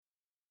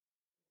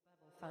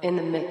In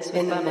the mix,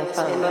 in the mix,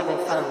 in the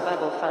mix,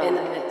 bubble fun. In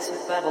the mix,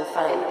 bubble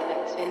fun.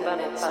 In the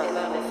mix,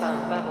 bubble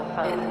fun, bubble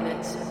fun. In the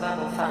mix,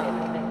 bubble fun.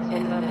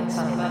 In the mix,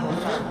 bubble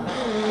fun.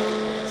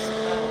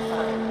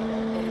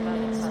 In the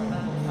mix,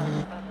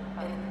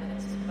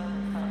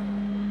 bubble fun.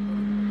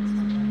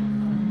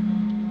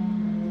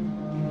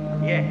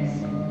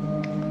 Yes.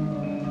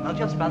 I'll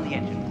just run the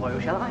engine for you,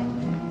 shall I?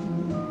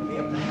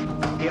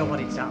 Hear what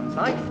it sounds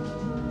like.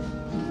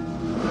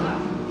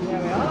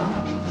 There we are.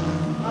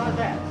 How's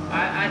that?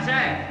 I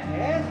say.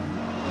 Yes?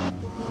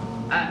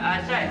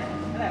 I say.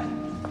 Hello.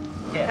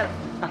 Yes.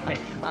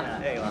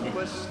 There you are.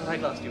 Have I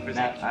lost you for a No,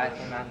 second? I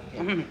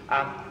think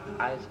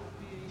I was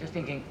just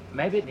thinking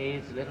maybe it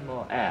needs a little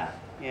more air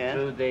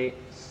through the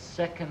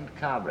second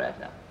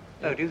carburetor.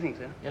 Oh, do you think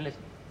so? Yeah,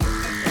 listen.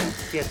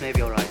 Yes, maybe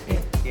you're right.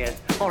 Yes.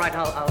 All right,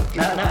 I'll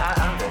No,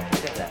 I'll do it.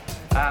 Get there.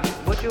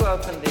 Would you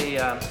open the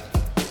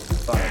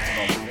bonnet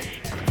for me?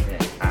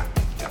 Yes.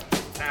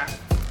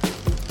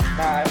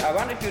 Now, I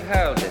wonder if you'd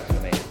hold this for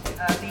me.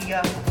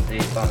 The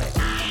bonnet.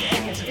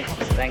 Yes,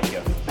 thank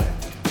you.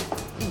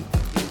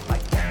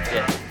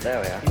 Yes, there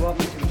we are. You want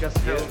me to just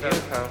You hold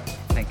hold.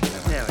 Thank you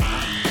very There much.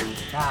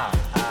 we are.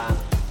 Now,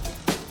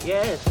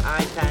 yes,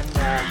 I can.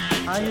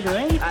 How are you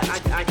doing?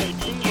 I can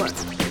see what.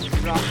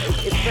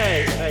 It's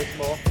very, very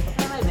small.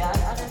 Well, maybe I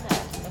don't know.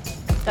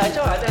 No, it's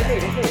all right.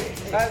 Indeed.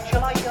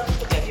 Shall I just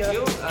look at You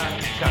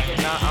shut it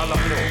now. I'll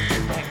lock it all.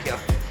 Thank you.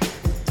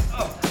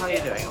 Oh, how are you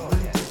doing? Oh,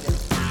 yes.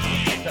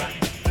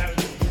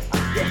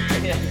 Yes.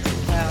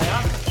 There we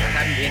are. I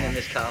haven't been in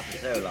this car for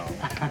so long.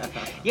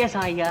 Yes,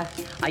 I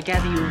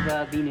gather you've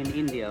been in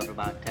India for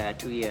about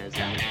 2 years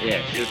now.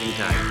 Yes, shooting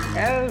time.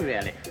 Oh,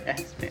 really?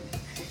 That's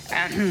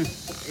splendid.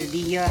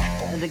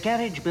 The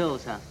garage bill,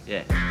 sir.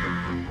 Yes.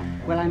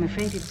 Well, I'm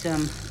afraid it's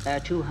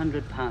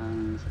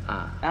 £200.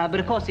 Ah. But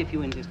of course, if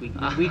you insist, we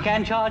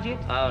can charge it.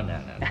 Oh, no.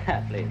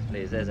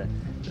 Please. There's a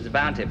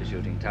bounty for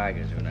shooting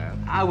tigers, you know.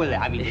 Well,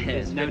 I mean, Yes,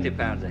 there's no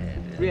 £50 a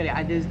head. Yes. Really,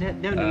 there's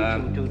no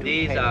need to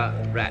These pay. are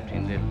wrapped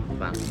in little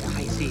bundles.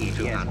 I see. Yes.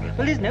 200.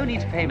 Well, there's no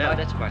need to pay. No, but-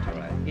 that's quite all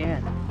right.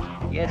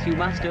 Yes, you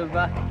must have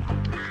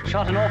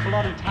shot an awful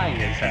lot of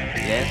tigers, sir.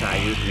 Yes, I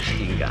use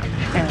machine gun.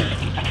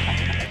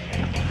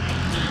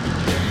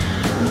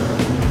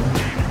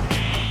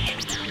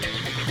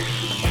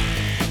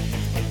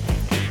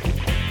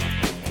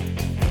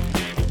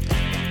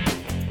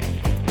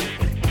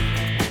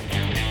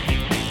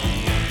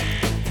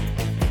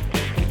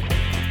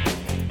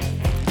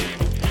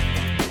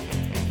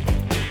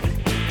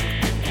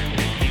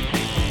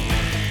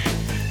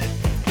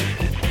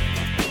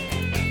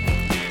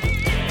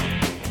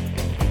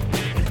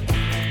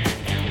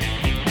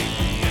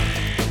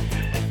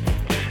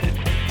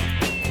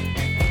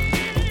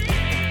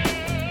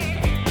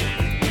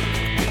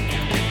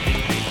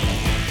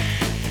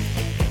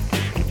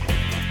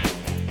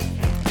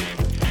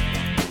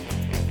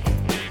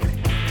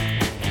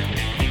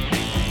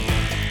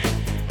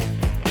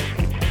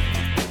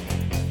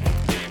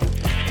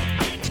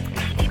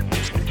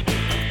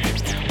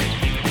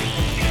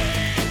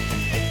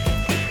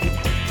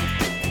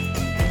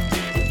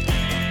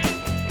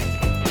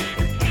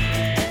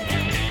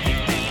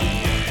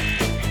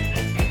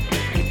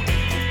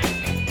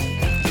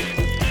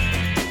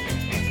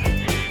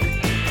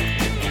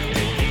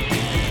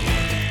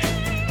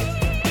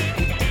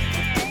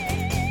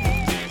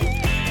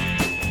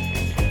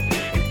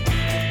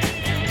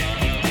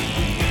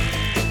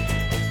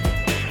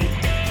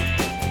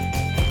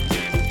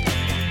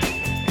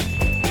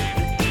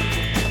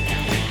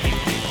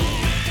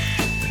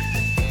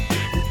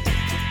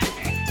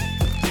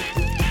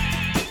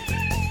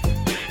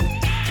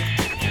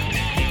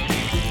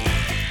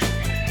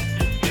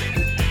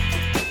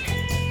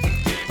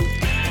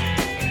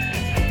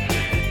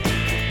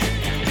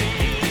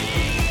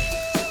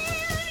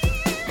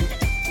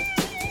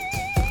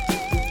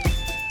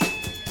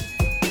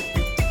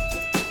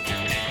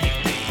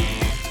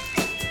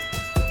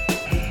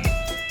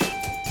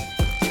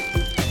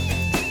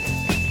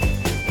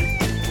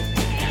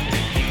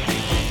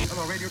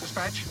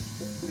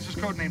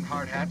 Codenamed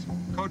Hard Hat.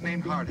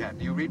 Codenamed Hard Hat.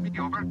 Do you read me?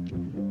 Over.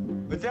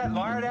 Was that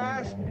lard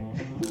ass?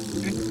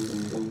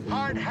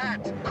 Hard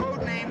Hat.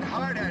 Codenamed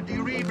Hard Hat. Do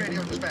you read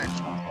Radio Dispatch?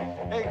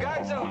 Hey,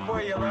 got something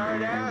for you,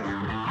 lard ass.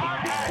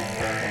 Hard Hat.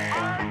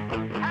 Hard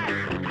Hat.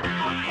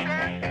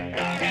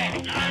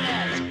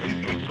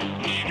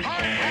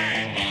 Hard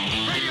Hat.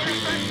 Radio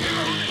Dispatch.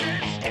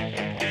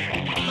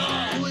 You know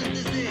who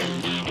this is? Who is this?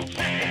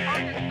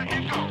 Artist the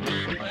Dingo.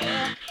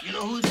 You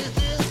know who this is?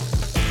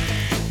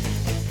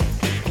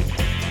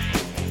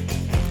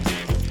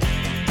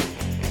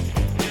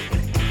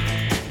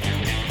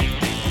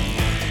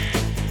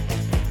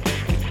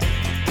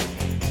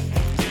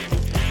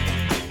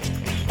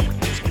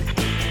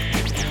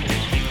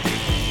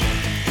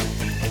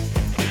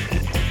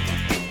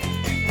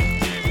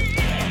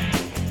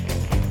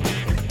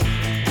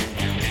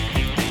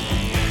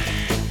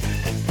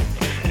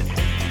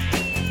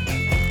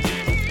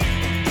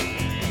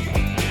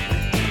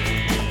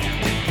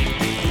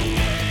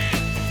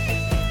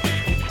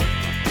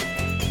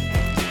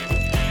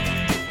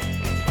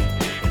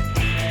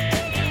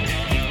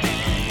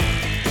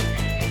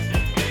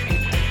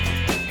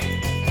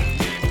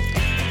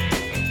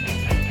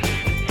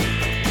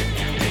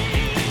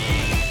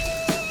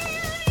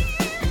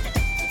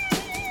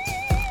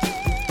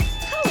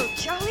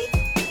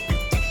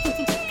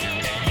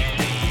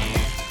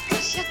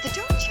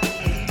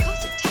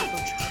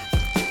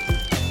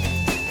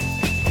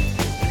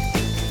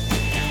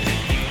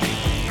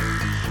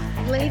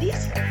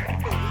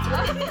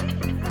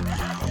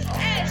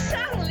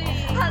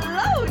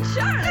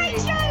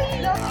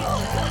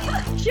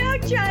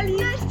 Charlie.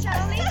 Nice,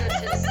 Charlie.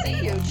 Good to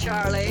see you,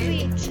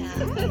 Charlie. Sweet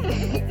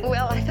Charlie.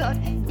 Well, I thought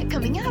a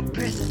coming out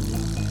present.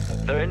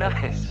 Very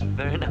nice,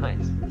 very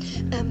nice.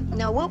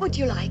 Now what would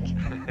you like?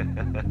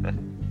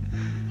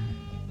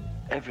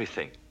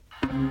 Everything.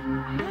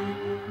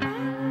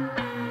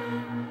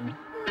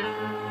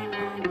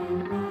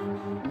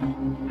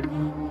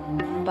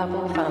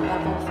 Bubble fun,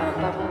 bubble fun,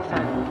 bubble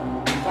fun,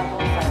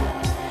 bubble fun,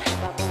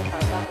 bubble fun, bubble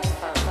fun, bubble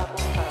fun, bubble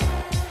fun,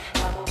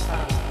 bubble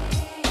fun.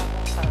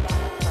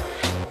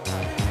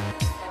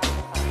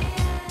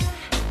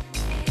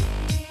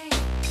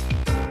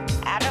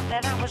 Out of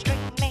that I was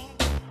dreaming,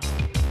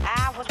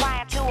 I was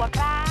wired to a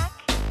clock.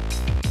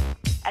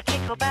 I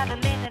tickle by the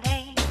minute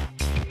hand,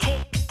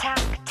 tick tock,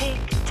 tick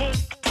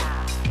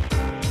tock.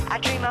 I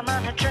dream I'm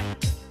on a train,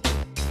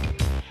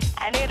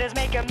 and it is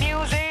making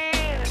music.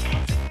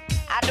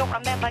 I don't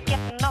remember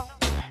getting on.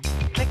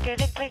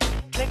 Clickety click,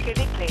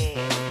 clickety click.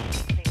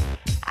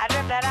 I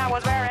dreamt that I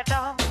was very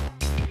tall.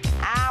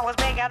 I was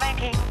bigger than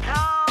King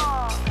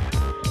Kong.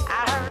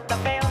 I heard the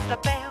bells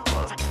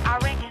are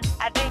ringing.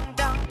 A ding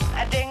dong,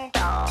 a ding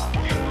dong.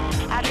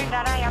 I dream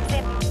that I am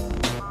sitting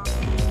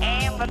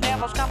in the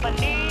devil's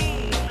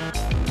company.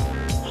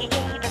 He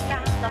gave a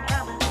sign of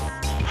promise.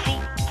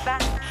 Feet,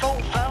 five, four,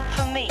 fun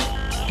for me.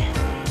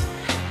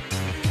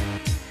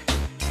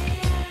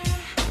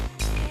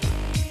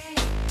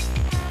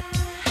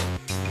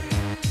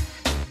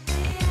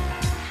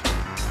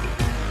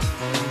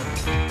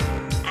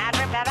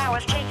 That I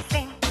was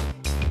chasing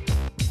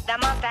the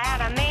monster out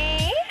of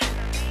me.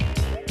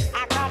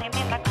 I caught him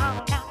in the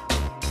corner.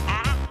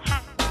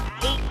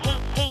 He.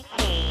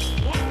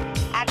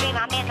 I dream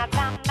I'm in the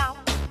tunnel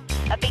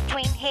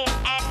between here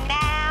and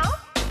now.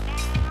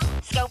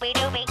 Scooby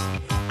Dooby,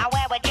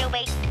 where would you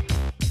be?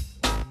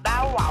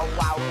 Bow wow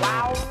wow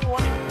wow.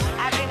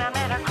 I dream I'm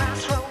at a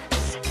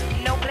crossroads,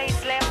 no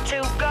place left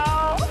to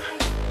go.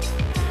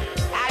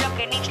 I look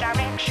in each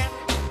direction.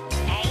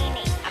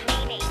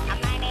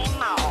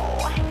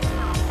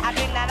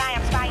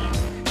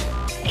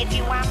 It's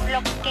you I'm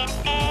looking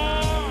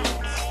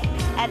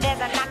at. There's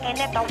a knocking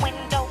at the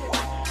window.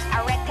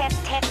 A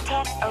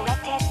rat-tat-tat-tat, a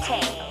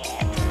rat-tat-tat.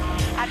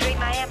 I dream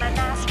I am an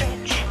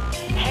ostrich,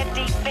 head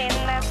deep in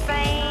the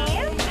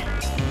sand.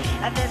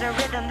 There's a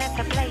rhythm that's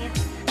a playing.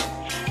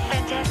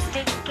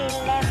 Fantastic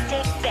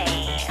elastic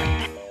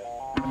band.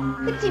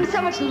 It seems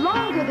so much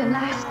longer than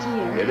last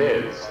year. It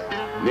is.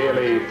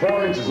 Nearly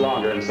 4 inches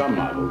longer in some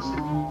models.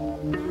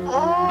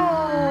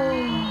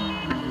 Oh.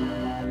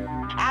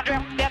 I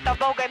dreamt that the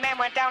bogeyman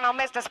went down on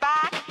Mr.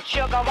 Spock.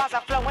 Sugar was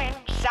a flowing,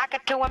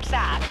 socket to him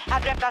side. I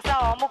dreamt I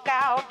saw a mook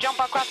out jump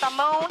across the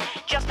moon.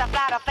 Just a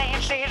flight of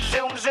fancy,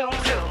 zoom, zoom,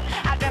 zoom.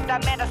 I dreamt I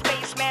met a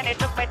spaceman, he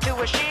took me to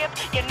a ship.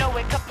 You know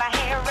he cut my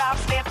hair off,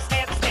 snip,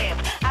 snip, snip.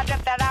 I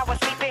dreamt that I was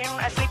sleeping,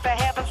 asleep for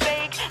heaven's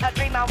sake. A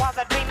dream I was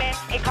a dreaming,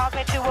 it caused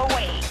me to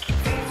awake.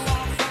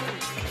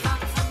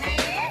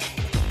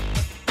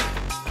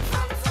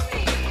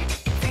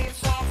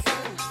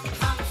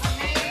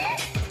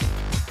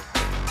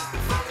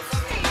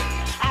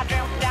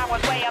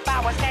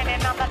 I was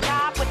standing on the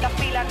top with the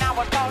feeling I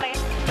was falling.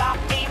 Stop,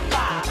 beep,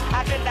 bop.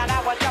 I dreamt that I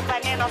was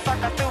jumping in a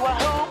circle through a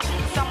hoop.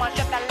 Someone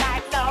shut the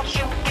lights off,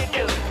 shoot you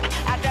do.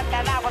 I dreamt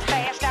that I was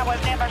fast, I was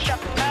never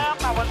shutting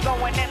up. I was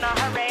going in a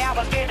hurry, I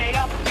was giddy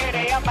up,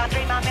 giddy up. I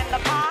dream I'm in the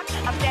park,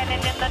 I'm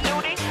standing in the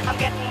nudie. I'm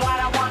getting what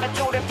I wanted,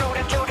 tutti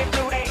frutti, tutti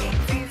frutti.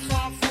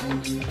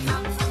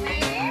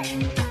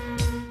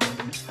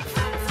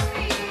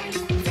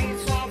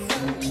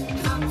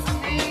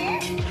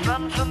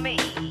 Fun for me,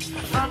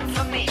 fun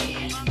for me.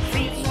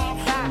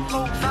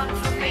 Fun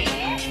for me.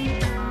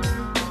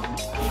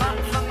 Fun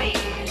for me.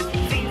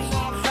 Feet,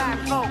 five,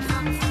 four.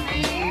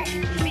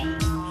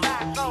 Feet,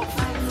 five, four.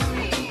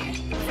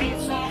 Feet,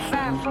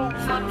 five, four.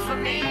 Fun for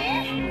me.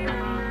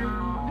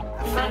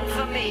 Fun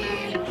for me.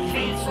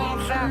 Feet,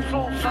 five,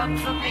 four. Fun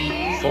for me.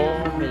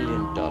 $4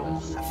 million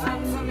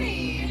Fun for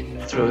me.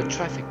 through a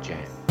traffic jam.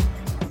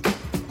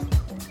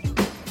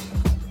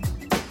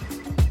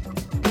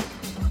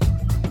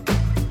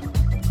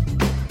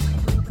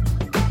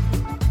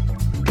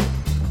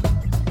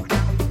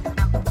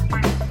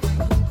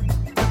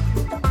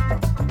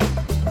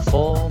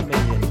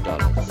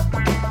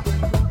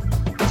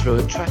 Through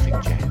a traffic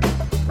jam.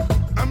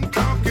 I'm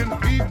talking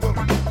people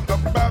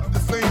about the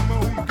same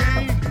old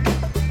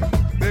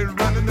game. They're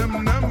running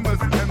them numbers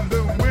and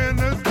the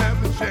winners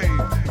never change.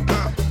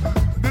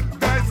 The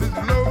dice is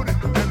loaded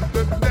and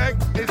the deck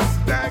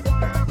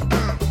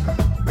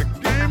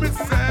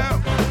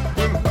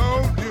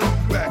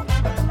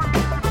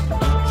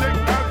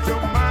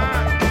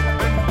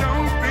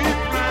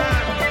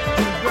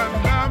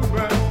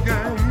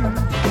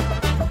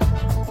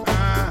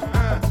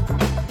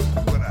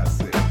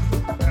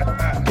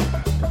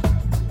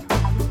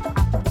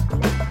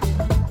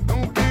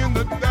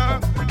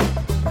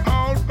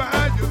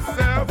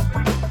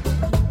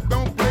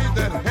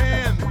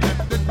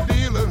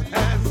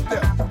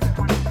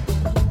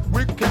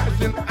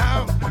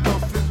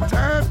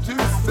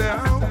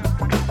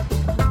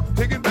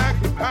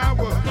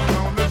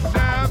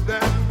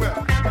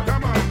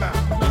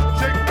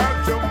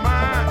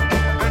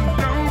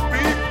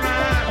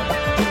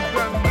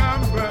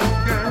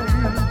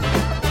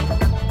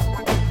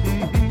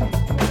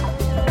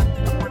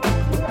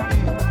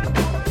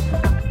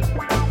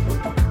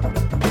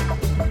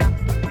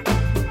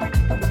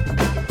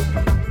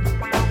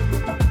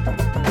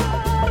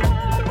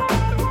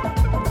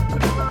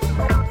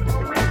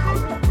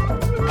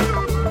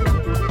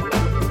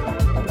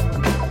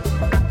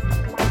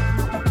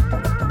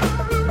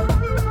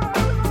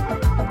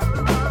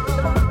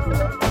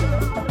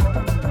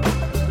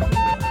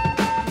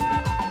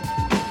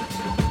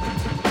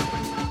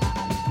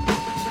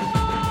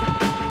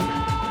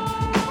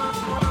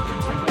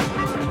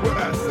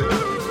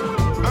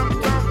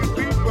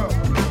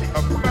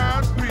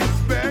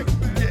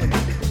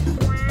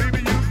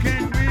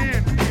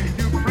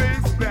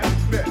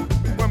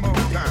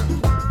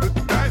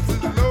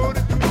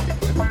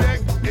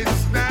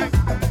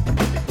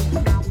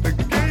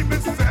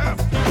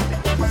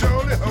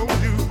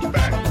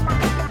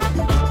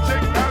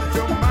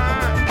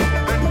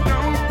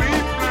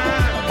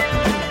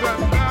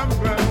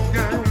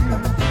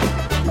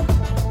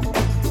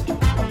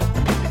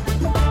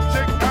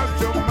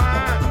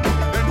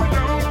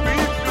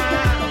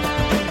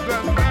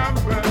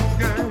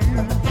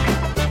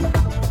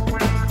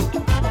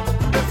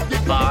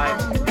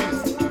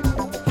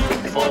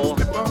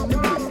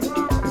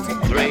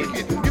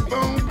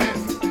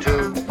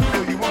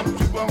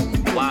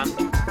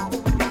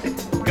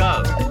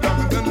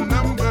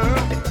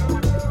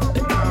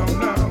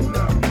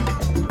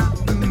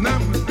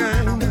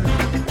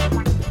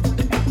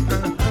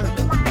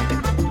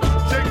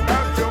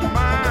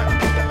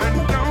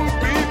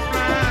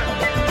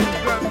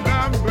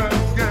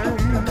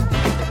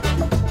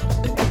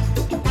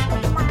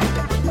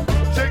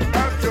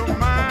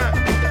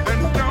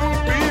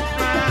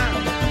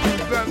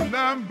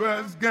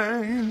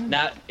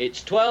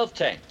It's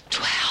 12:10.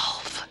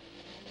 12.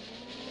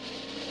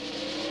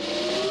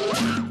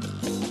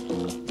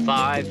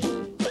 5,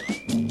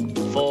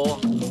 4,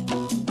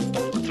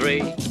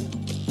 3,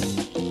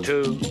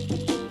 2,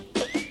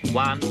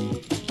 1,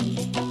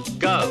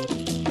 go.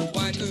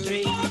 1, 2,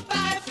 3, 4,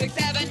 5, 6,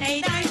 7,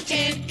 8, 9,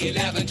 10,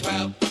 11,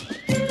 12.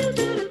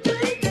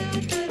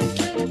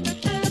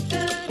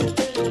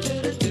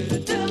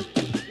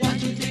 1,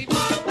 2, 3, 4,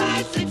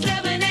 5, 6,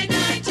 7, 8,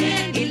 9,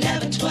 10,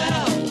 11,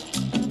 12.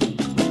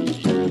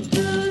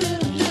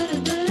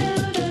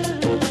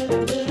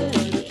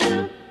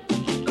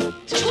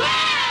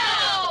 11, 12.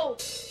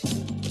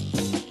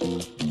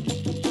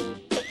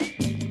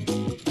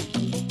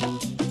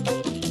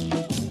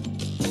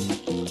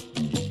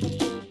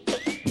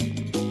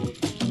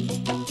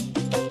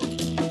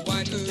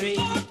 1, 2, 3,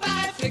 4,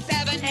 5, 6,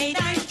 7, 8,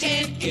 9,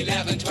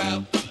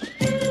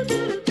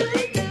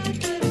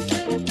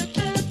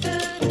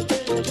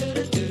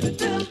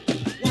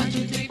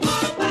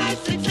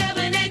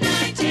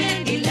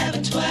 10,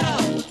 11,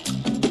 12.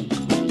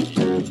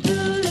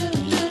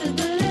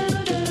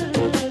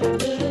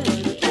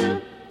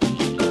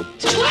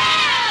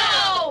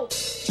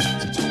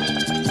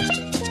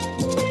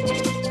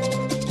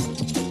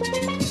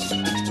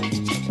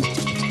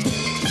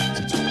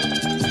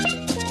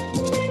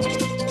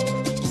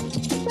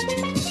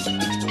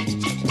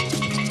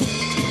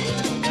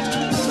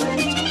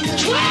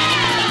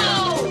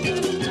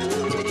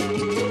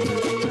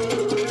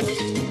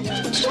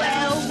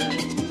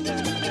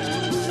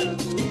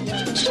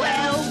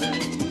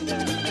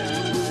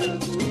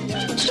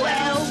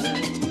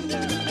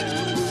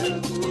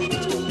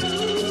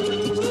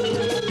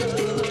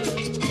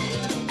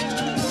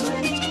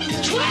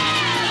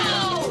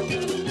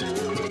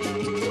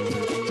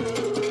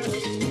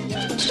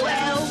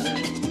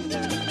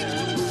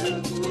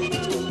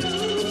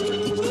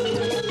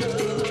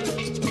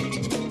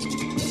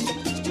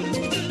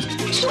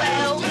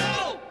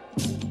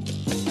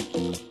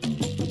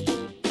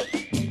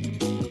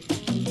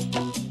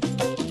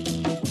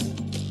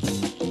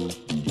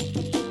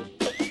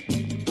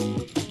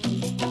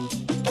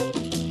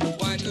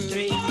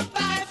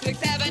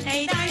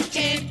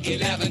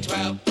 11,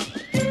 12.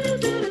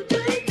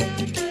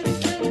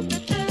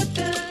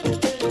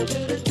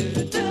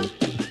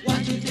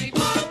 1, 2, 3,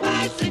 4,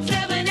 5, 6,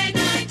 7, 8,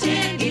 9,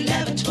 10,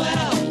 11,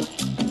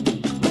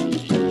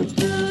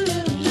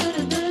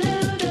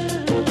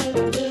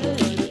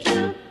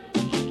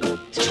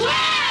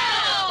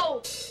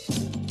 12.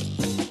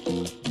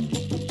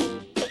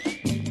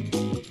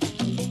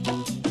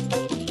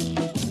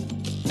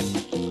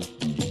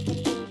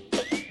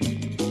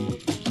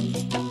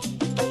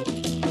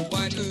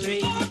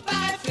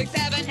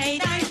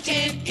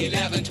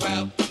 11,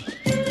 12.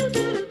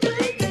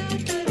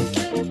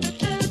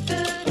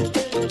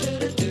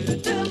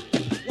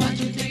 1,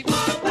 2, 3, 4,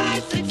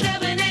 5, 6,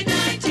 7, 8,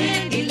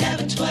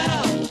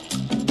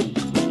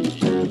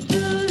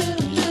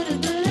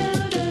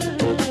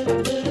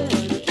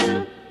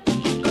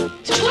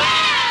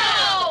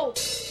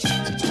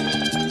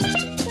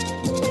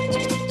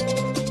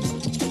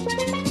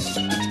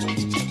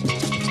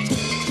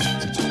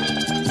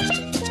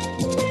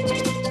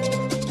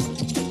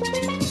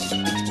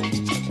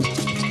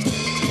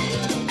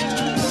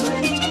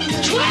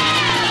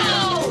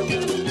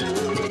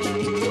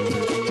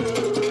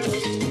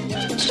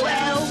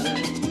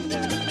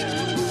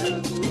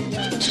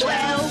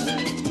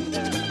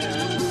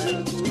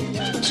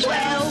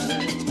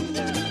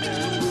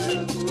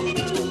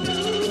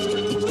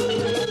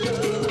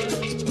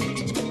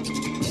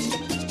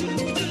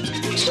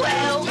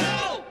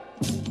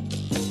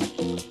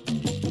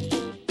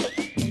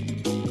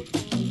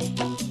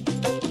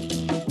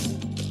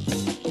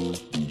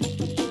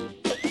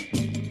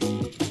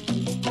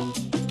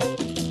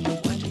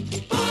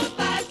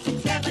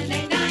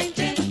 9,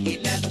 10,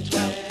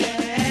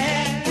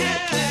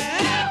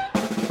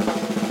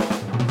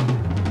 11,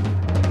 12.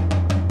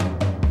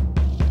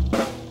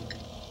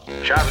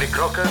 'Charlie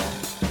Crocker,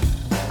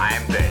 I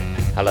am dead.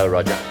 Hello,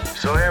 Roger.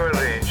 So I have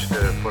arranged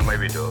for my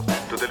widow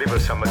to deliver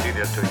some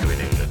material to you in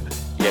England.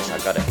 Yes, I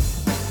got it.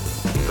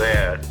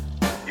 There,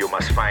 you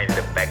must find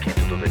the backing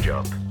to do the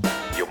job.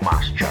 You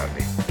must,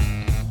 Charlie.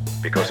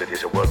 Because it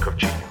is a work of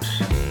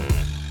genius.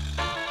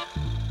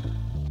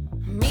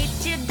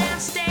 Meet you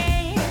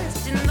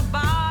downstairs in the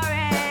bar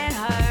and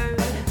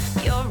heard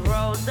your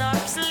rolled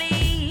up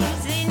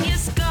sleeves in your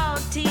skull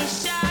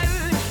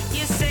t-shirt.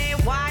 You say,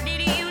 why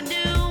did you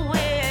do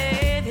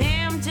with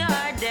him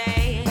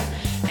today?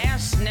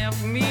 And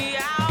sniff me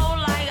out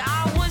like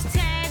I was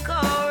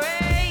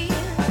Tanqueray.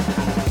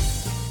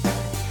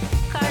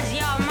 'Cause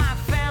you're my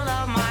fella,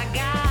 my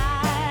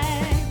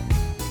guy.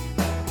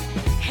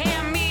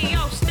 Hand me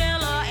your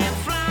Stella and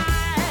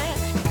fly.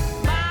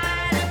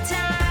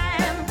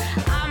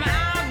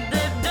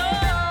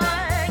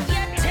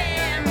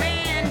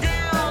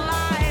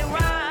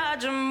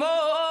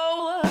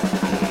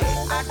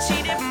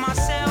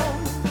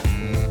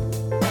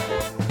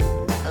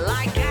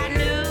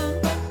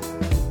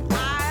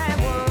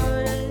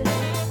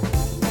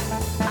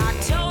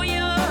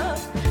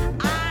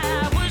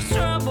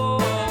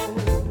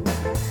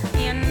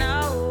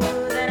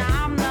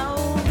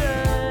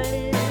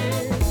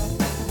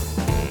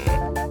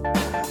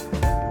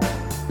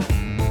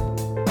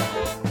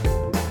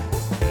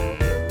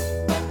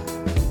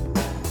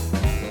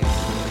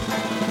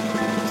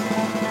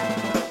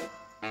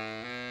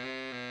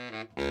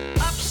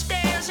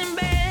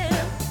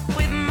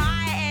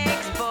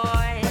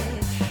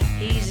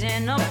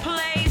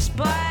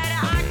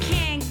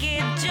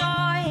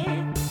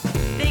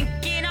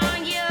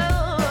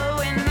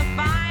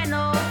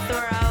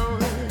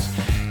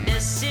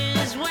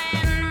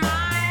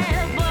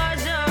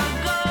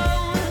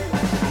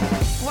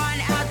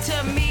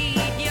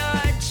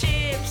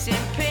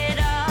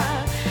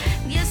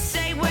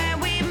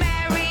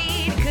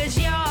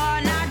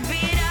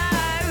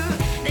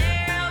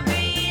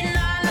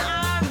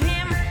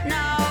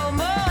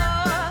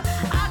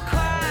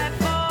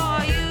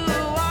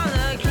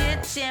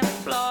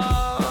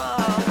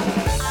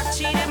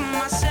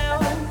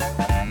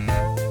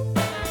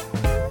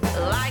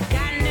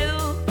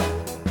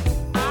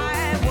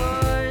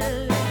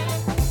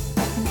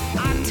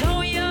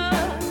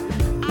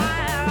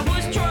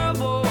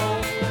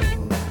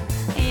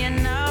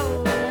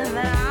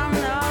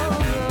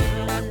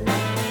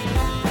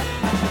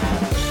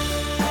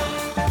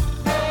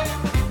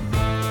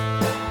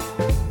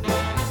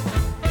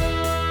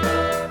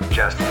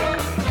 Just think of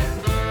it.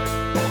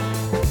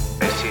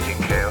 A city in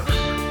chaos,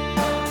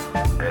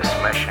 a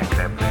smash and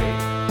grab play,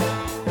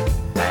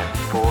 and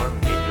 $4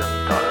 million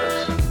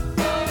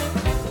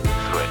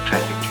through a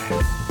tragic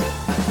jam.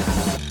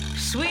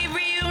 Sweet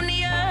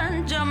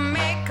reunion,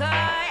 Jamaica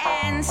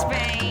and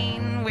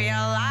Spain. We're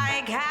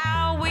like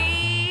how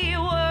we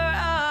were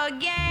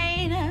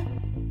again.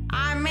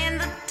 I'm in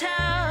the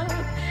tub,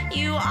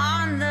 you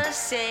on the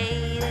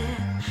shade.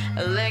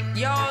 Lick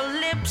your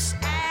lips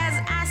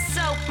as I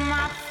soak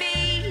my feet.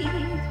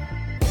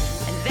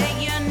 And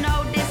then you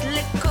know this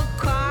little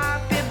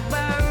carpet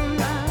burn.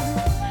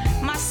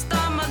 My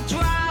stomach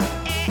drop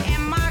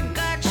and my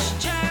guts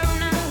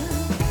churn.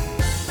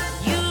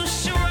 You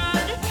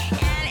shrug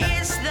and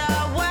it's the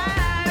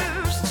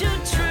worst to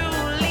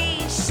truly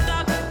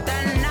stuck the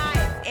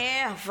knife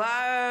ever.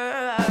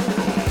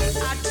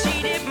 I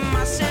cheated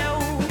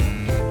myself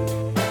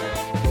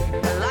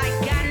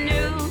like I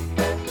knew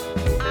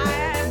I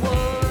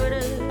would.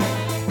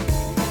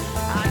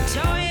 I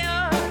told you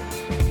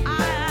I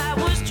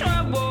was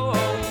trouble.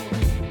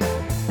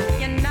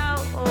 You know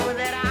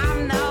that I'm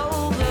no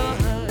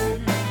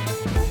good.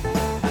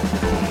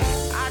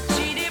 I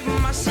cheated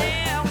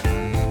myself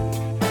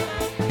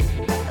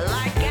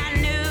like I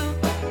knew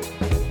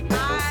I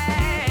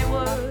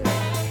would.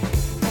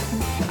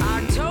 I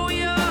told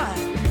you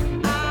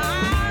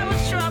I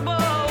was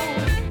trouble.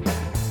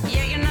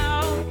 Yeah, you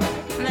know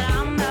that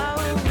I'm no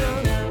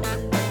good.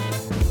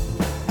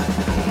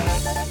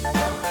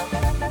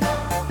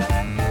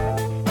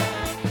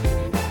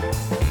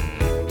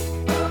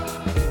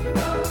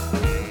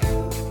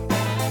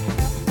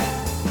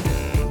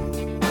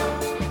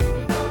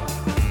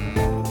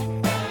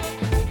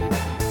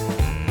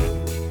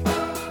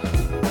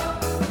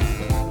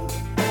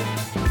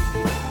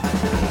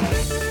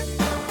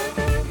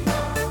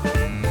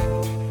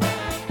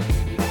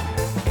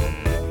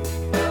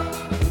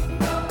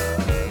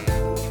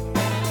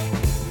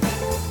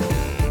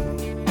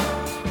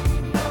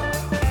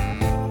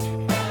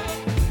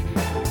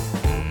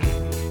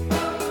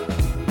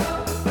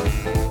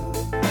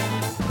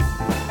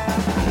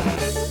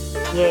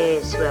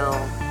 Yes, well,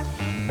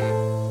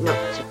 not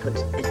to put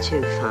a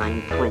too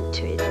fine point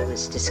to it, it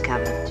was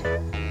discovered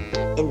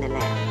in the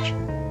lounge.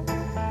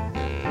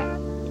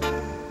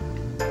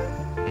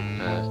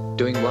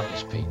 Doing what,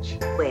 Miss Peach?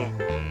 Where?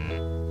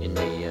 In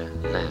the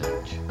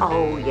lounge.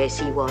 Oh, yes,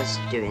 he was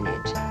doing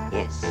it.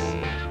 Yes.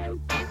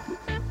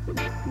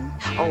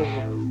 Oh,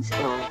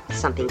 well,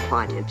 something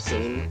quite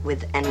obscene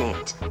with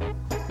Annette.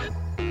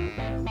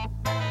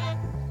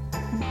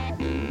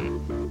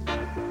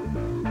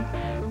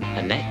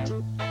 Annette?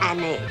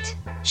 Annette.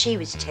 She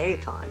was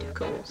terrified, of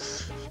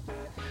course.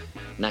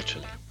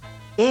 Naturally.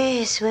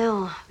 Yes,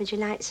 well, would you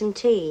like some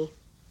tea?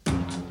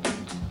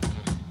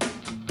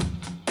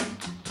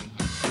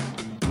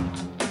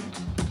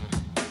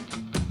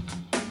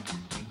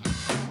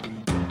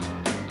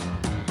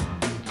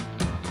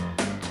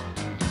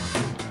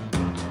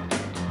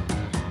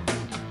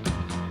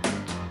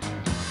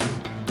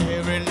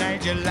 Every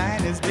night your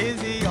line is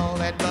busy, all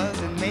that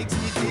buzzing makes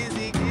me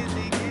dizzy,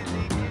 dizzy,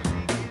 dizzy,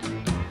 dizzy,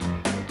 dizzy.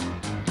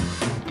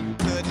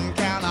 Couldn't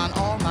count on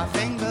all my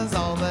fingers,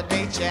 all the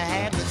dates you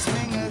had with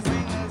swingers,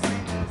 swingers,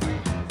 swingers,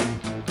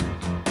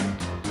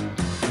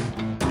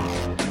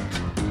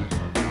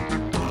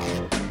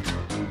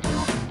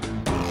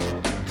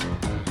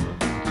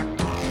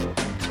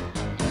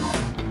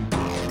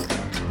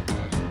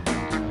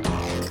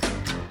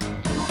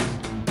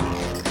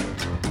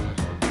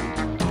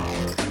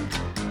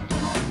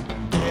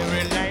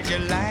 Every night your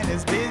line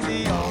is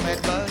busy, all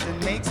that buzzing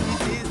makes me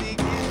dizzy,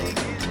 dizzy,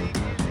 dizzy,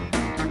 dizzy.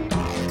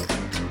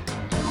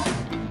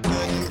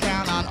 Couldn't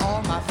count on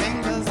all my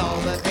fingers, all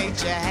the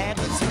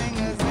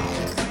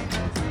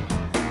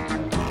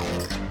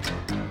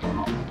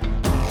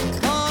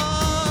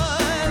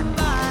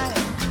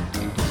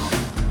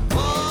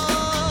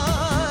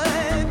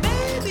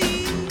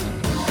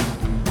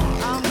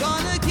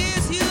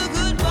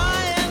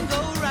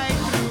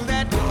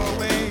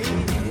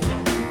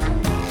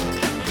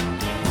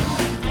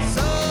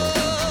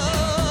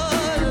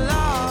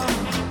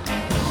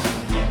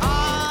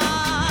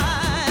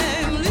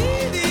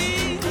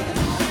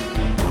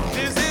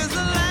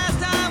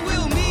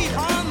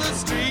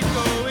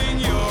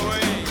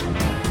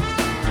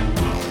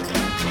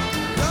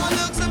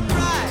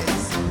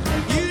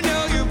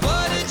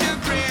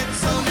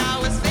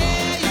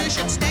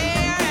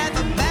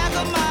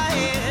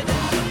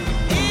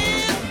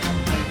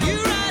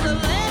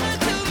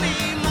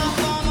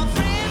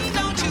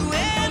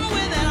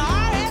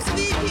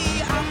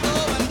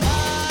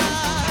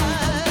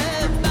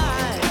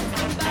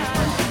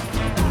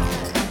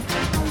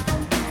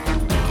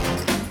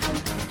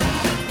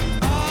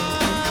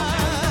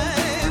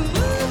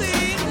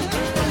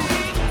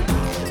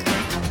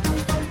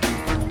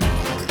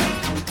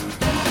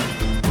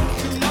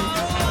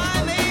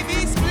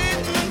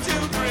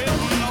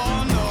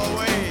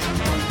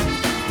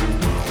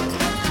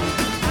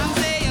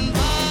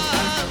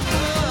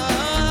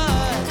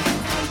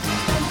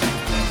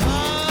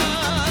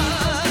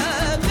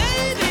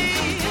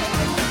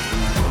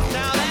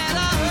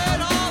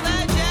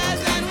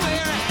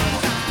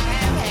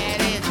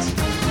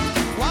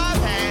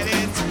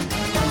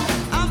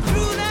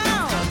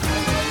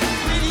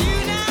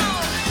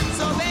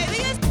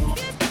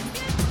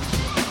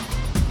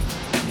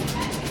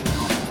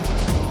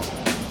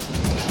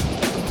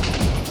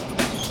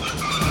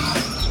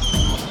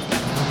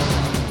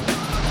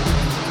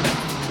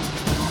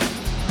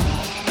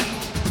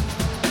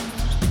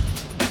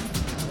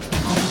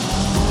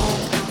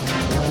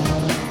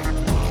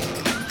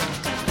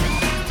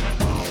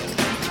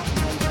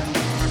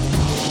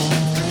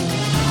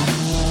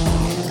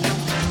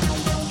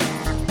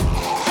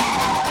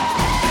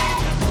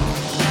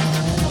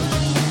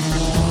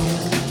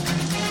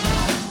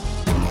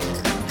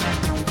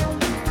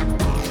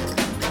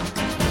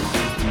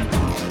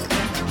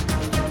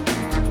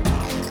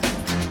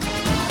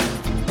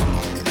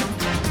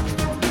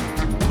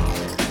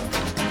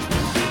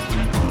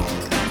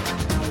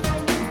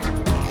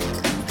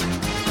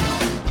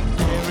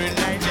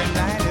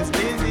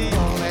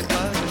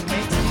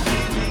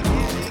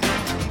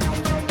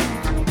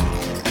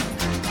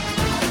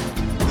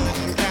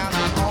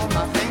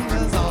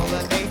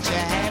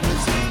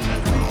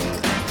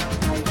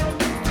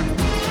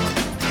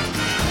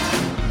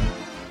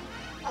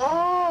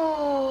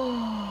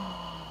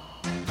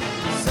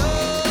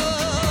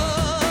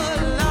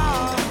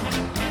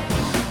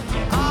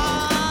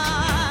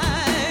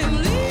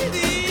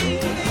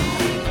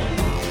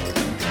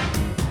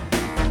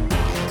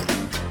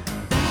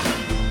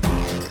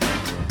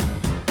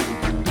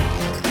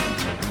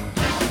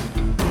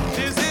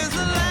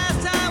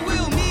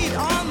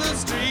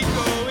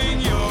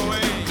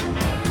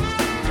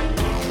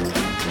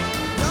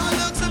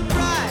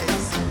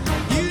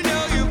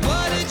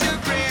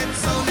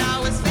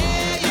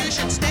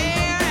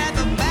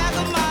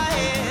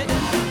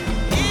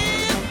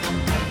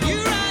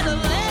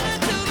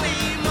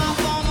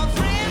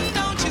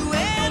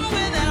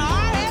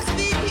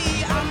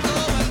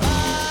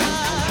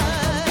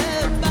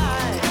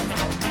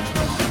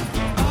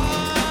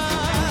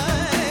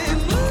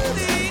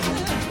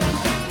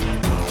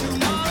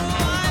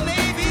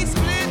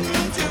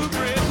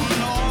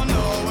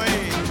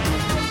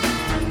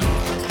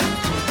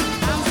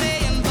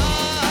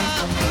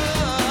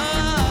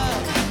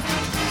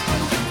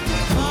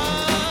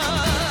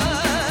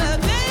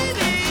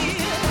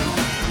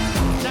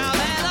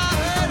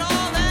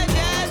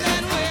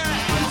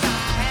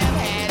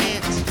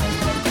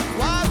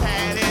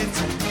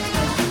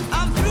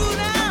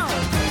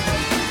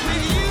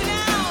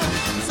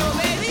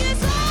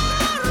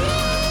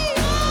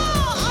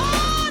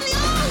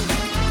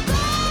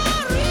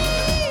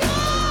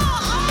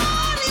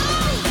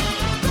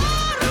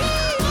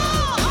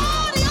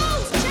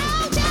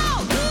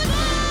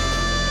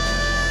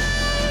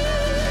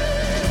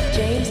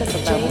James at the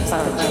Babble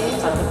Found.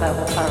 James at the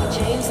Babble Found.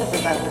 James at the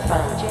Babble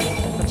Found.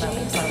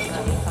 James at the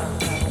Babble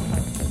Found.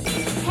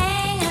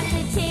 Hang up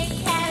the chick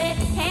habit,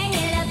 hang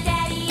it up,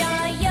 daddy,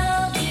 or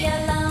you'll be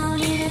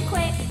alone in a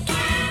quick.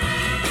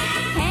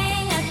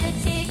 Hang up the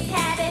chick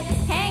habit,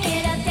 hang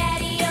it up,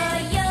 daddy, or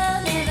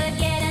you'll never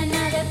get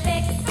another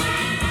fix.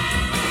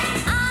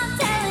 I'm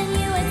telling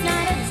you it's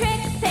not a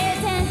trick, pay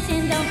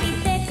attention, don't be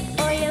thick,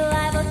 or you're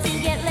liable to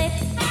get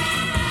licked.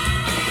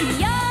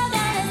 You're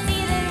gonna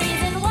see the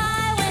reason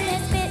why when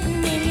they're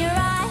spitting in your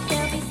eye,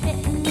 they'll be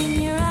spitting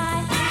in your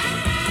eye.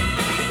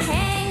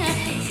 Hang up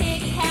the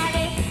chick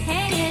habit,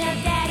 hang it up,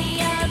 daddy,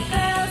 your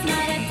girl's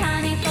not a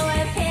tonic or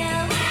a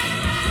pill.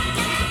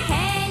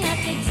 Hang up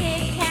the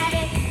chick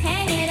habit,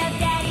 hang it up,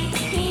 daddy,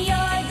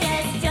 you're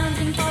just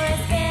jumping for a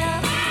spill.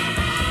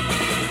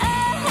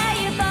 Oh, how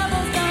your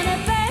bubble's gonna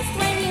burst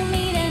when you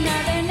meet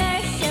another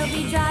nurse, she'll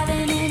be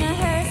driving in a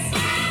hearse.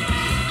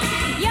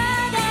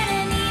 You're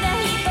gonna need a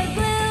heap of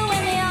glue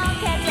when they all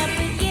catch up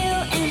with you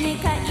and they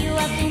cut you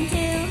up in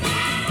two.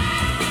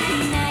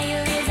 Now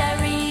your ears are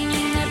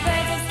ringing, the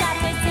birds have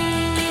stopped their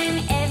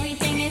singing,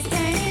 everything is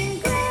turning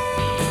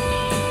gray.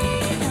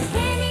 No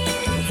candy in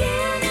the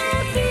till, no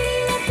beauty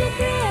left to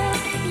thrill.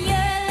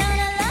 You're alone,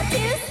 allowed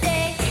to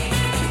stay.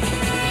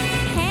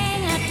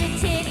 Hang up the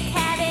chick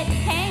habit,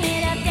 hang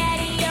it up,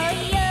 daddy, or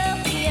you'll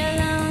be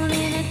alone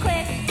in a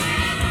quick.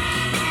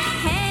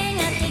 Hang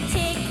up the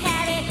chick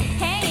habit,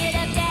 hang it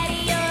up,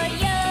 daddy, or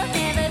you'll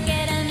never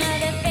get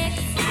another fix.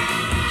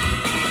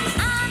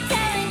 I'm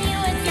telling you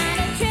it's not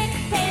a trick,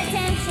 pay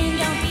attention,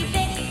 don't be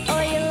thick,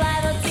 or you're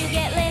liable to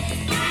get licked.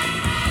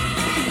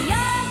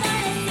 You're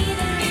gonna see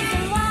the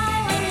reason why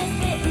when they're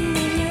spitting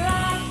in your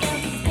eye,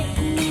 they'll be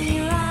spitting in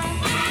your eye.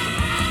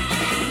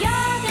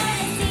 You're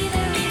gonna see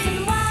the reason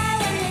why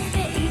when they're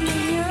spitting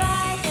in your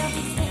eye, they'll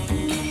be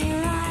spitting in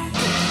your eye.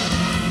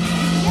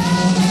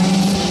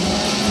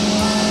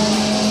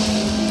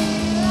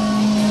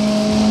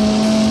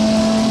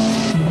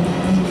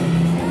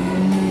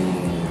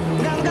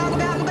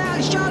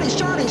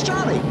 It's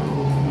Charlie.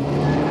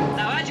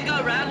 Now, how'd you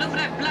go round? Look for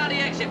that bloody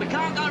exit. We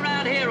can't go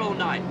round here all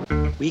night.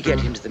 We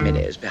get into the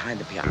Millers behind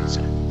the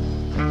piazza.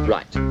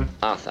 Right,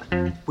 Arthur.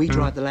 We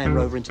drive the Land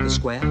Rover into the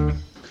square.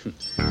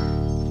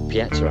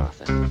 Piazza,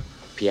 Arthur.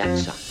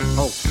 Piazza.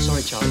 Oh,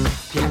 sorry, Charlie.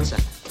 Piazza.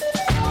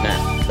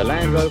 Now, the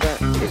Land Rover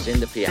is in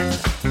the piazza.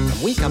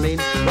 And we come in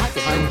right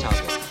behind the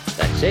target.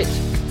 That's it.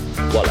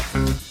 Wallop.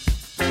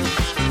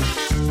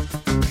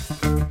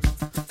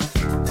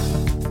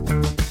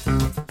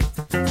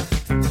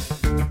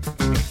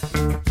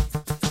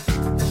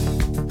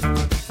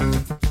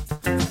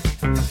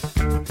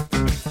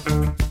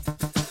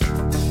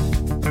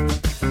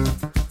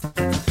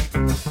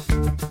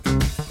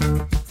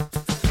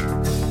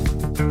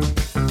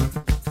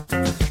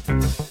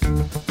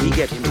 We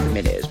get into the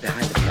Millers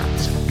behind the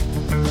piazza.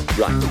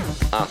 Right,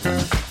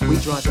 Arthur. We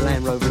drive the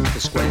Land Rover into the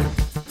square.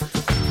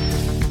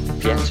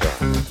 Piazza,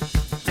 Arthur.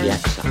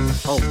 Piazza.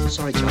 Oh,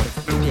 sorry, Charlie.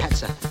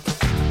 Piazza.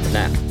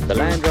 Now,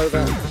 the Land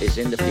Rover is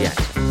in the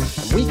piazza.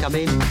 And we come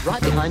in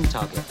right behind the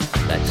target.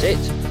 That's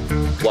it.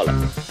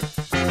 Wallop.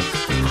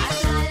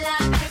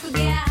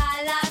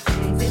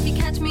 If you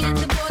catch me at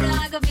the border,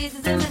 I go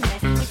visit them in there.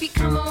 If you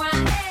come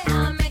around here,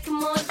 I'll make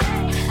 'em all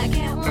day. I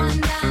get one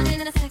down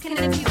in a second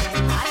if you wait.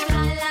 I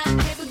fly like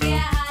paper, get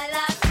high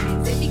like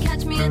planes. If you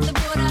catch me at the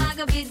border, I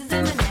go visit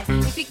them in there.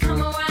 If you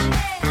come around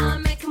here, I'll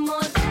make 'em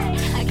all day.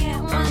 I get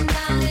one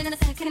down in a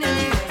second if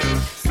you wait.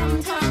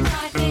 Sometimes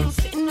I think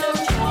sitting on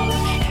train.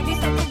 Every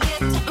step I get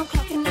to, I'm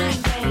clocking 9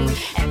 game.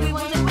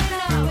 Everyone's a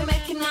winner, we're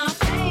making our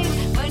fame.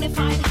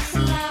 Bonafide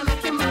hustler,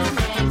 making my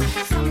name.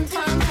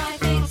 Sometimes I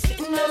think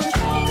sitting on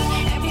train.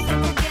 Every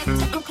step I get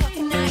to, I'm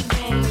clocking 9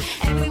 game.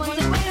 Everyone's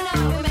a winner,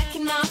 we're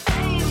making our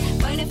fame.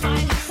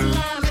 Bonafide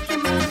hustler,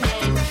 making my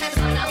name. That's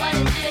all I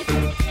wanna do.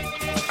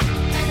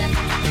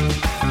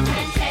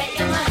 And take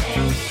your money.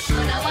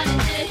 All I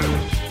wanna do.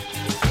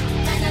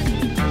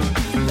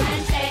 And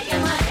take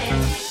your money.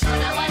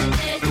 All I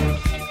wanna do.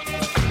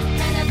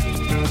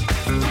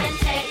 And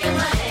take your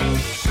money.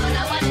 All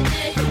I wanna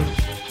do.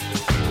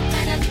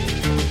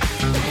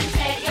 And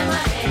take your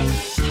money.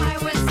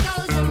 Pirates,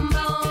 skulls and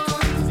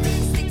bones,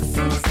 sticks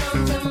and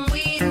stones and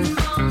weed and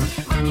bones.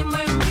 Running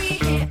when we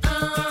hit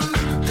 'em,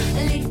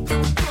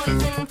 lethal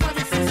poison for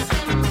the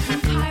system.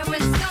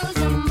 Pirates, skulls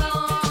and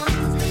bones,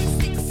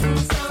 sticks and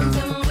stones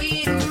and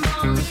weed and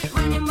bones.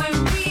 Running when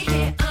we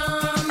hit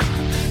 'em,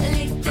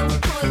 lethal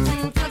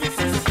poison for the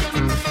system.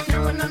 No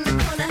one on the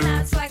corner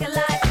has swagger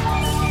like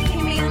us.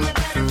 Keep me on the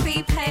better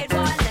prepaid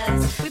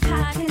wireless. We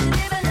pack and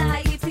deliver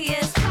like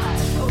UPS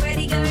cars.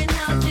 Already going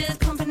out, just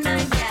pumping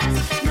 9 gas.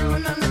 No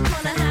one on the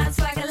corner has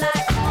swagger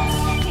like us.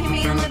 Keep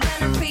me on the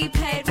better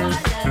prepaid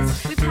wireless.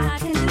 We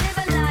pack and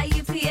deliver like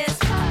UPS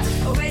cars.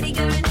 Already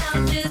going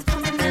out, just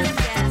pumping 9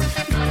 gas.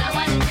 All I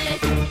wanna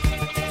do.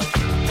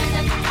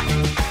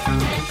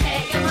 And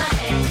take your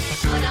money.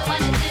 All I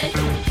wanna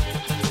do.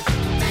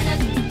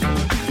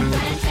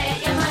 And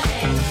take your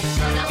money.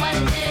 All I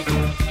wanna do.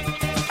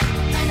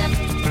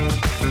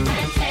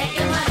 And take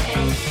your money.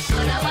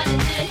 All I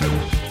wanna do.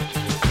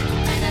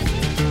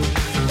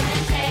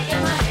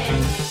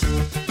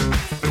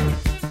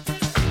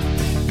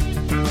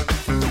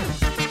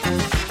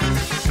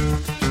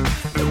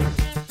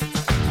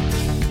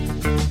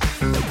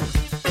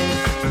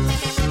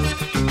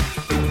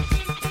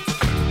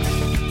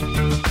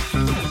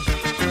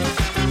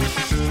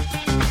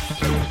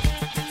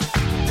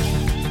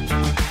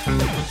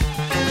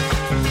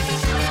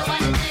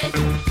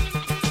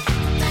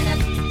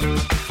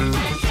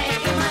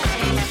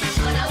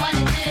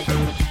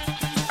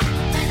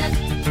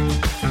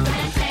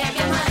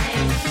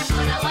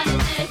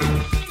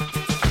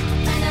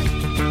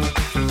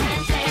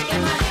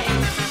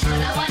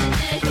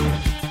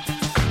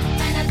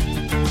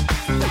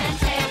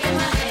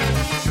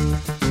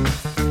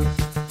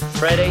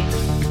 Freddie,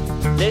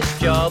 this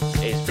job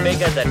is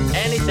bigger than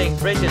anything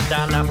Bridge has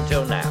done up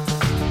until now.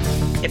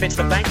 If it's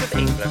the Bank of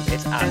England,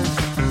 it's us.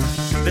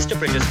 Mr.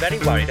 Bridger's very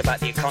worried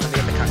about the economy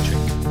of the country.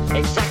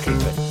 Exactly,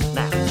 Freddie.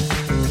 Now,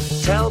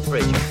 tell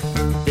Bridger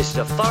this is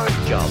a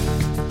foreign job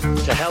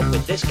to help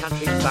with this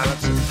country's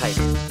balance of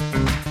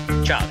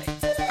payments. Charlie,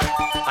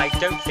 I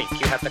don't think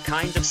you have the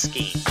kind of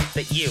scheme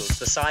that yields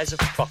the size of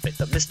profit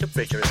that Mr.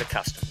 Bridger is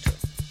accustomed to.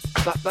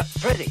 But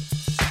Freddie,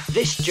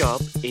 this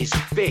job is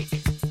big.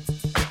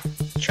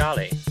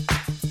 Charlie,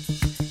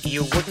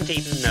 you wouldn't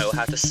even know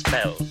how to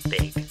spell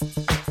big.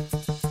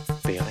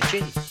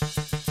 B-I-G.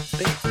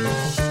 Big.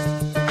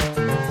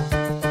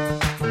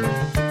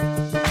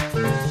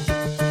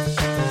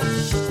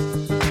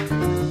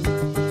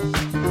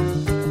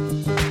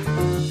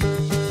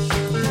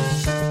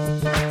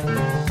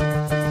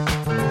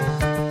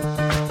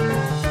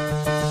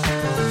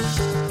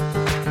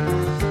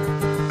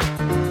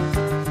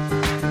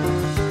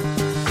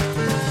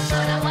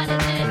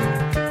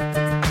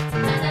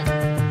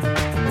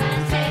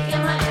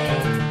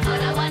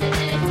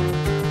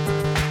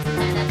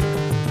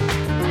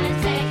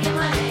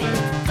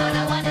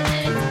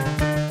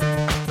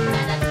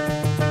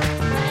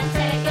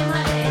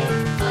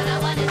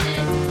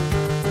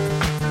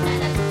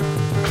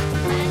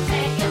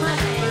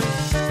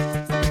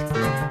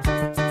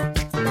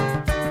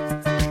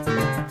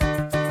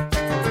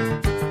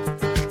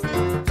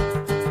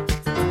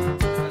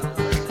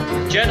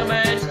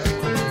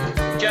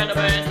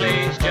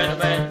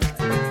 Gentlemen,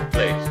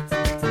 please.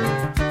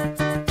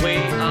 We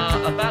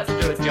are about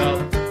to do a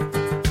job,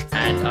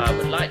 and I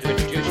would like to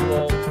introduce you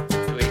all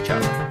to each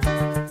other.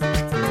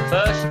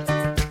 First,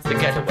 the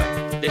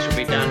getaway. This will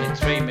be done in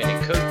 3 Mini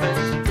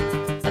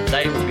Coopers, and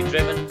they will be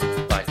driven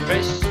by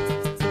Chris,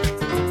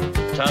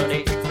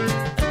 Tony,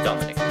 and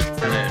Dominic.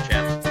 Hello,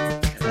 chaps.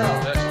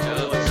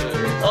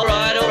 All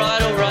right.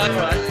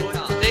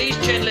 These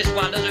chinless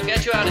wonders will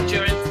get you out of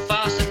Turin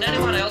faster than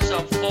anyone else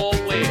on 4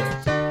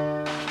 wheels.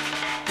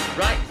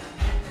 Right,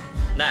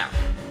 now,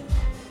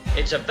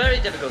 it's a very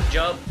difficult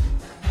job,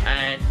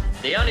 and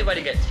the only way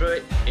to get through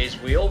it is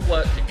we all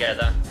work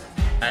together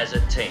as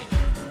a team.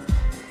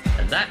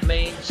 And that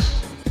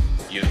means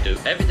you do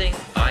everything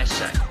I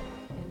say.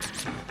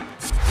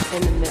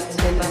 In the mix,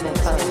 in the mix,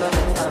 in the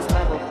mix, in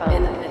the mix,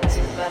 in the mix.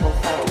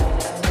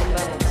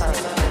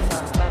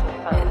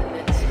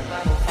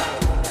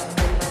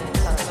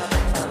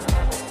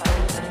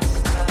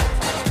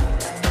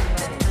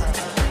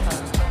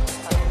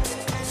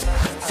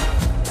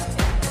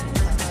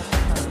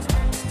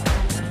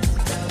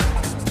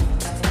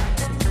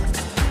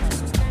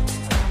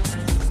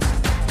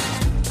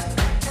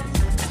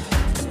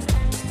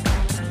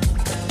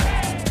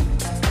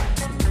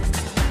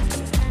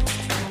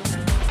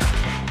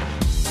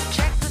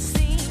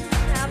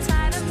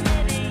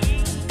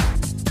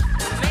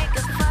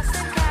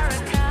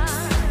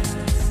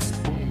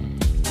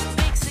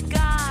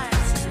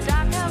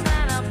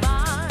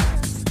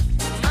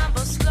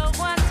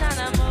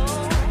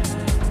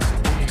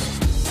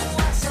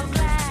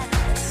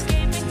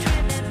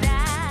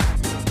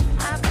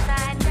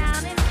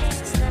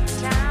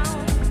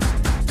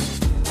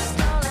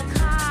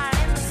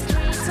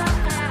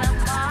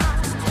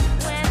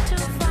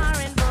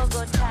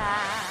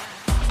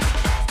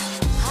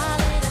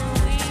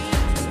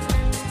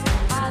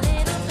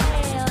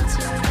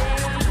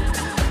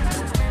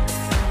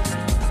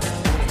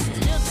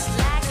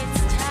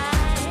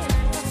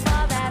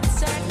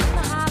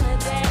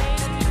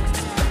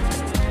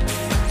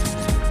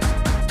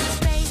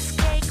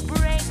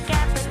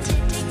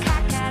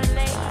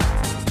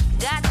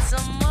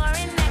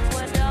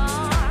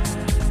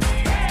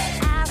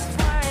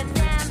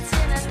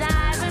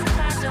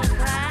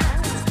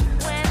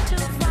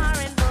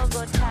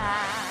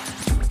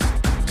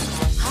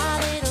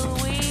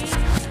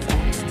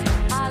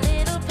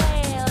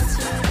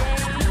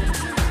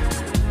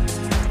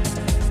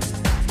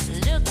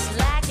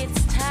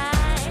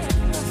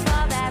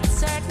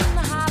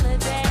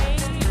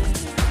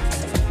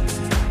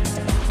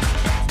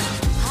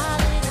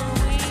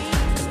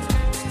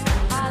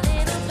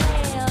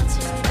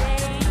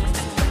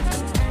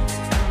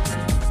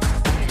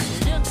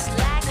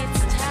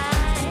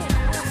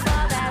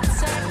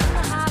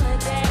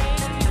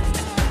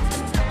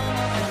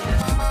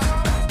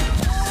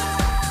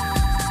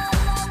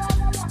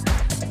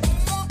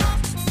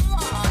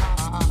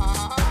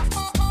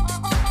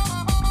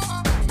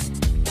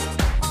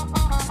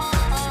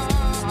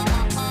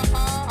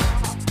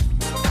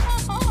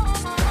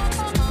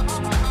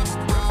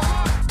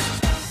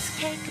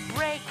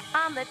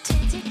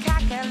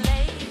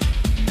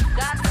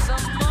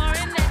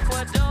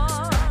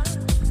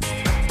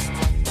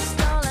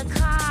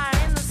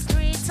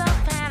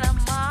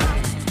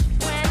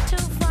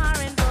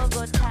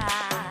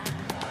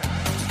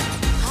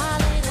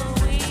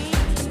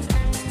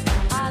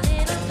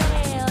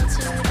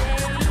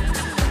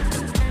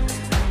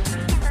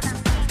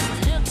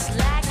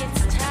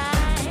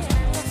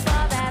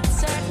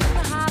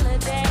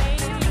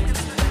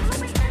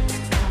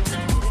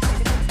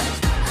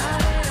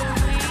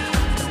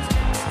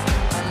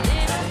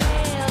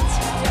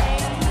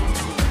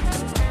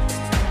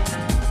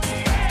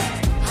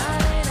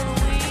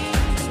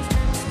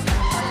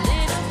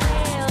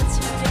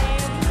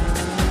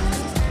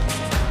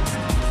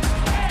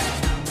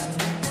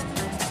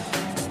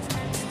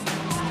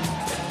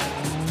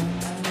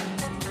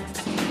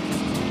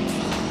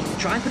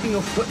 Try putting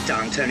your foot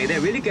down, Tony.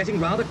 They're really getting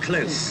rather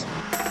close.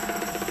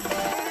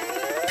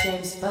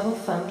 James Bubble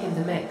Funk in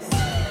the mix.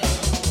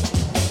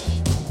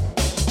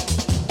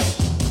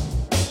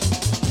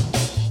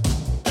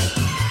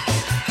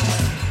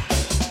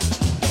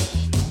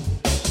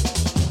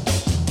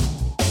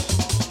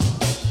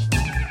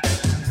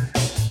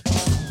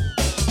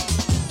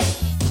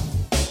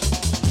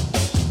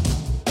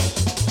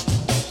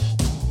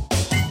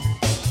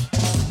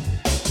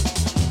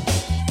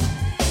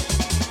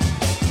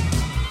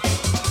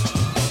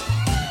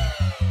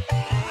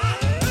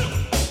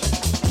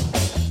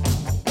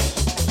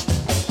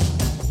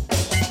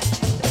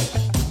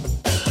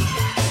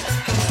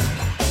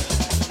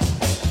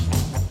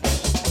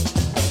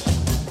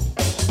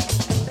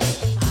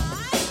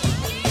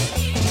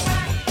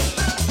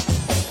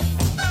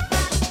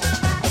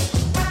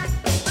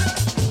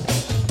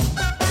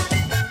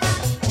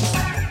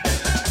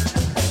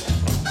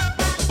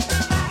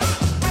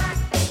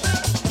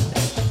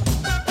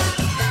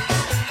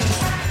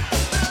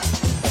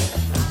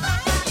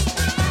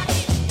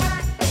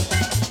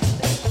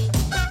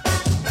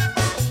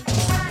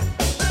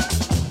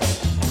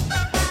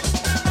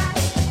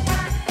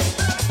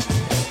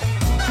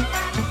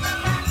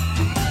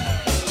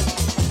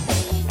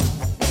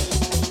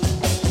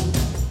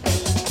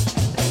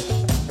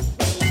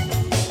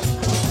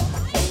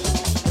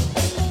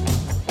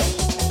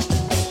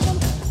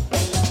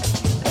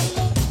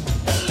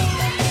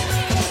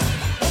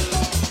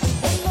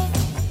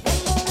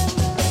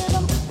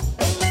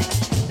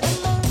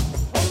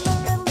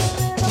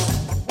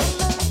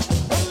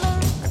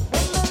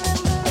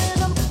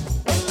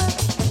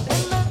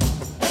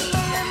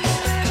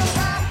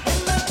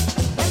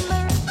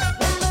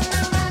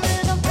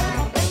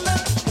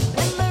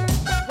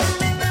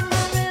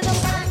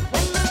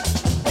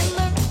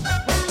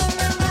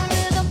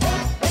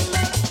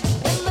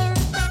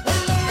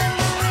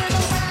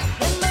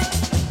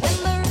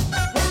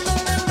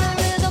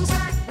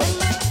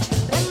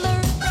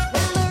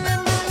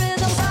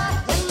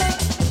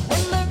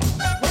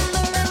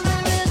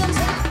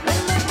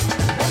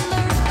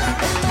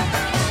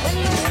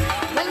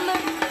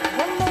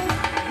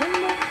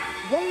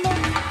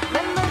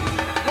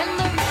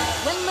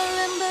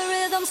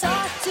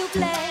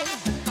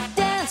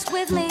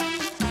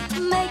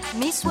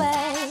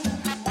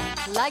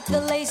 Like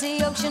the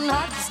lazy ocean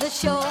hugs the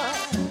shore,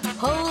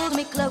 hold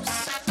me close,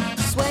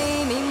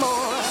 sway me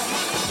more.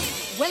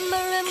 When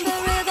marimba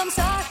rhythms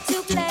start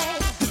to play,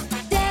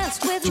 dance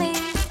with me,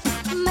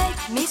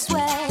 make me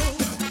sway.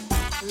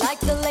 Like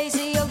the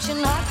lazy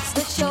ocean hugs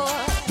the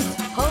shore,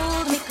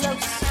 hold me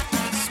close,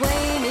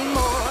 sway me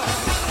more.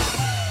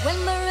 When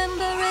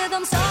marimba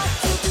rhythms start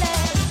to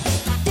play,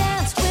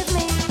 dance with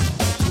me,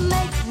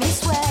 make me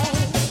sway.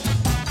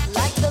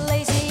 Like the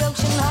lazy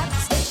ocean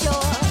hugs the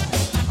shore,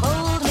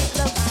 hold me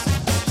close,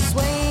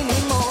 sway me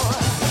more.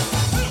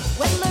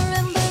 When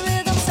marimba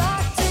rhythms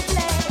start to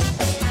play,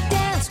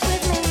 dance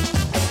with me,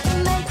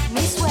 make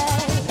me sway.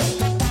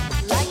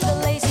 Like the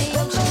lazy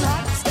ocean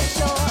hugs the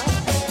shore,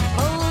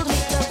 hold me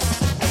close,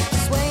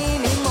 sway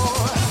me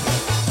more.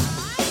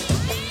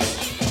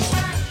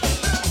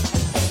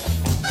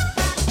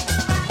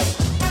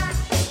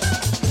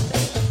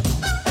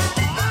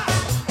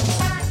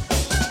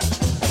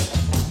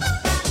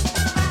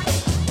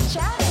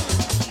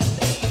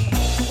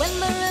 When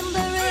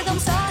marimba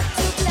rhythms start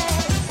to play,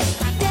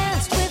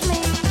 dance with me,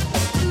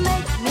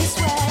 make me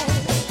sway.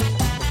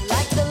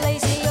 Like the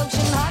lazy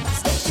ocean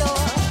hugs the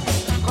shore,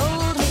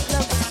 hold me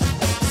close,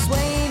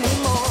 sway me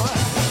more.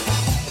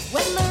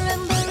 When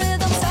marimba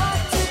rhythms start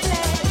to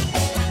play,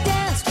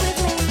 dance with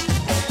me,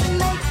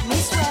 make me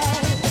sway.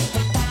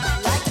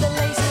 Like the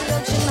lazy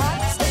ocean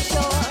hugs the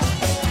shore,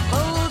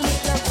 hold me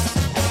close,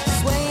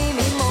 sway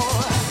me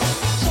more.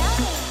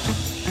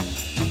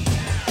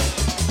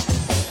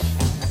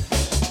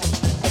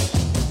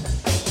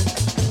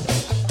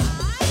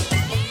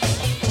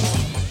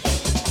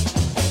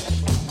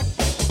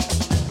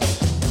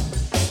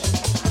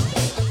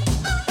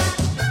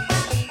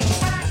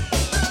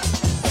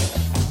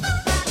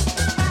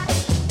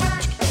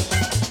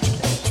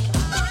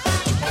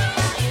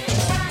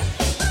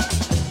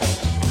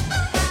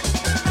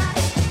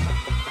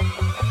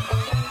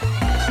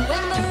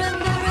 When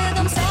marimba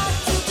rhythms start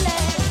to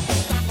play,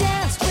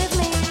 dance with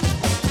me,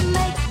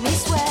 make me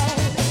sway.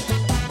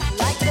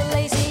 Like the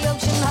lazy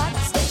ocean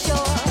hugs the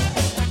shore,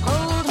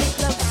 hold me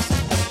close,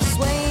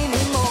 sway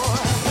me more.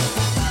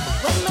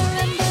 When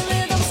marimba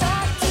rhythms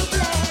start to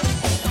play,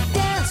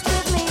 dance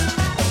with me,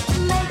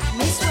 make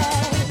me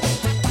sway.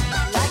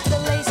 Like the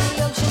lazy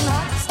ocean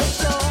hugs the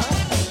shore,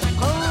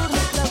 hold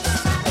me close,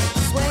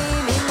 sway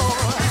me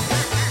more.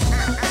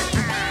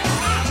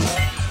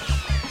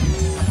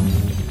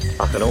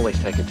 I can always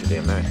take it to the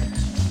Americans.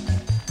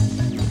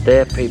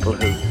 They're people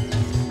who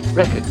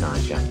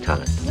recognize young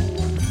talent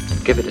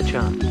and give it a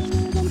chance.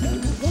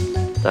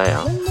 They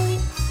are.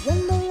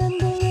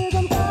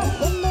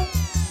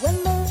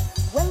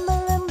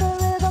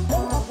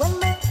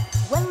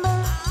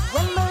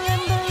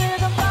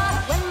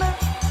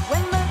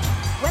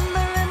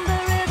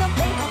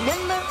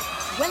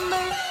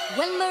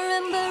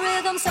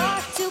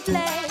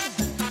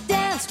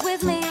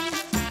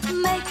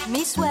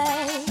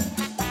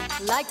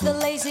 like the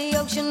lazy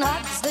ocean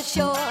hugs the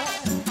shore.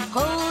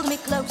 Hold me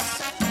close,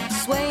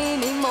 sway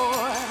me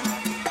more.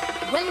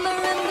 When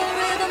marimba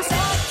rhythms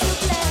start to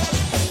play,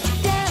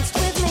 dance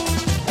with me,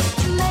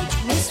 make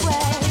me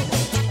sway.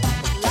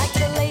 Like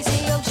the lazy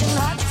ocean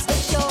hugs the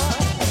shore.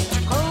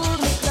 Hold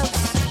me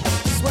close,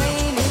 sway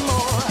me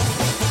more.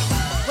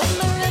 When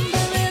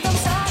marimba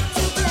rhythms start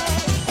to play,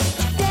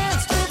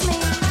 dance with me,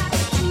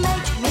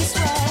 make me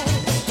sway.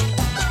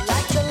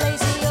 Like the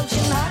lazy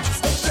ocean hugs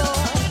the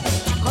shore.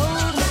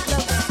 Hold me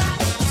close,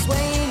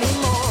 sway me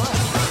more.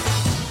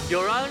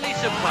 You're only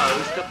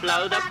supposed to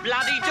blow the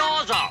bloody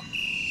doors off.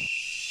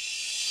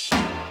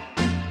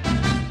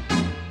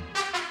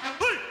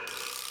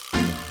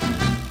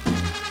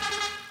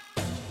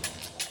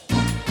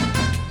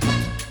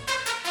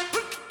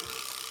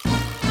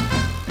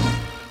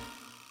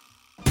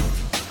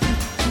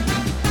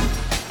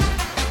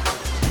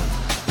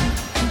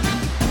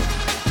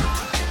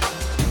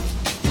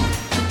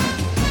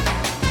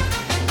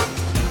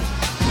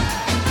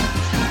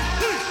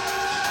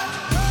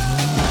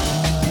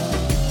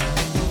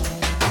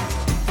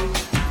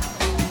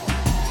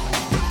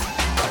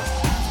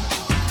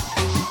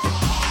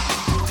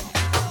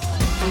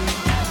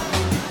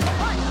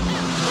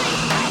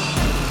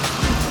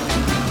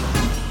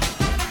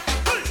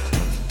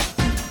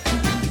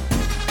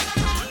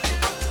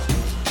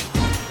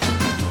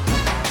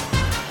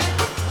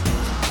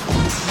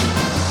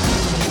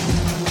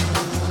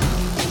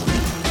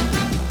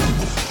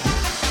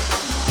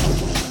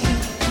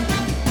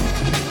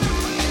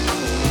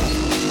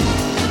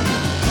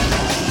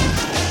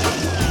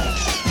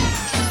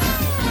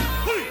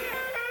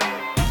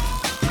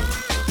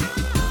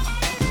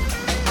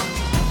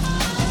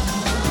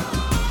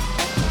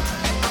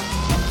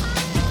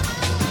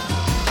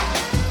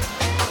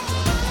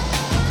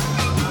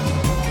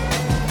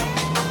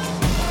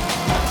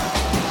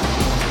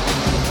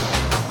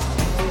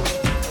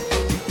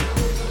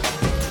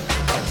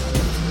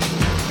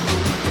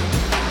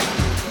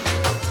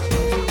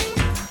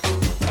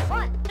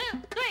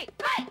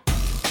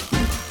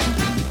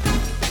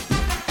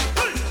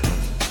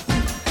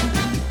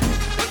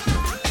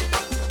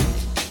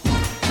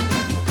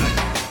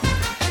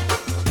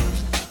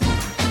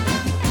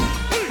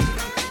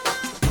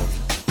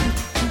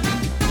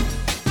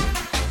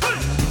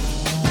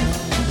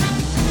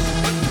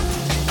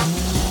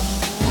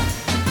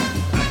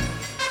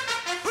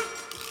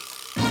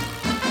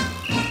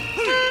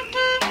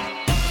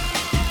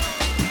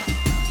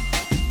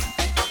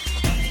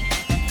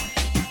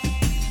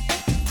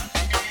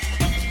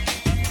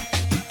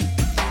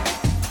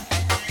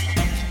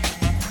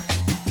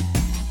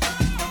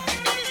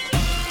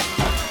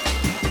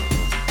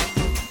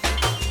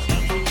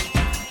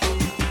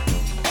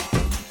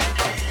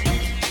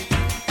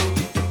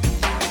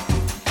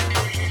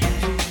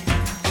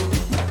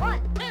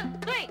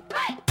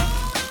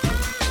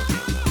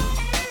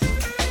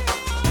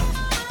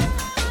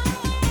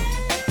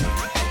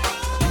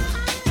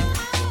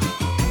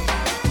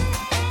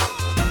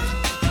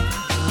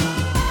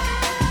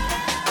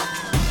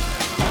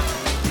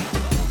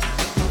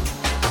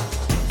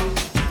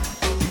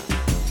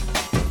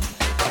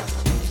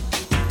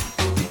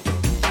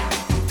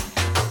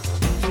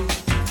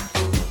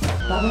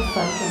 Bubble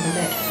Funk in the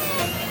mix.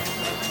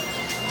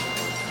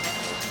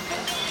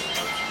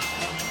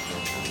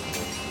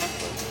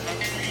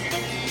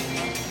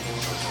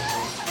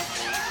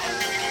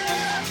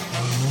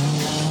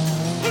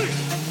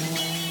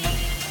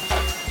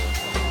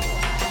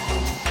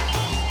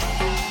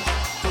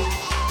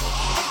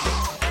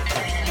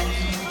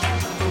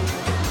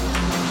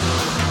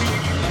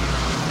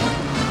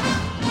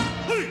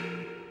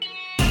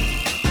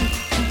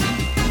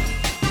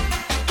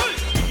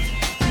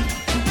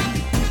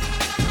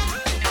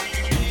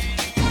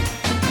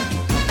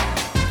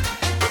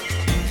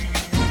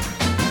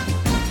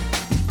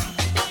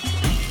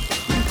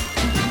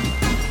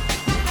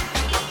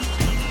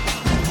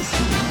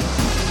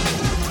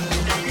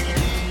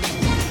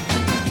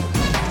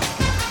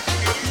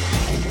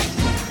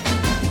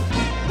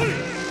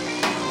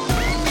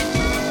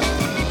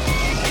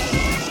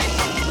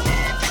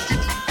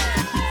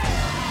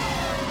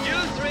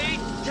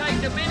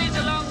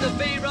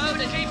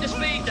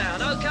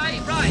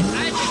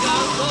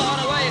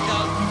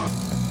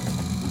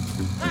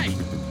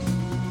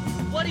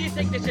 What do you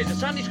think this is, a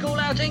Sunday school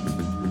outing?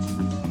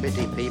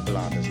 Pity people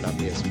aren't as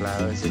lovely as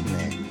flowers, isn't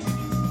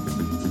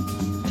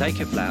it? Take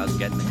your flowers and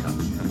get in the car.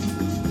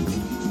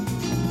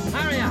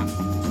 Hurry up!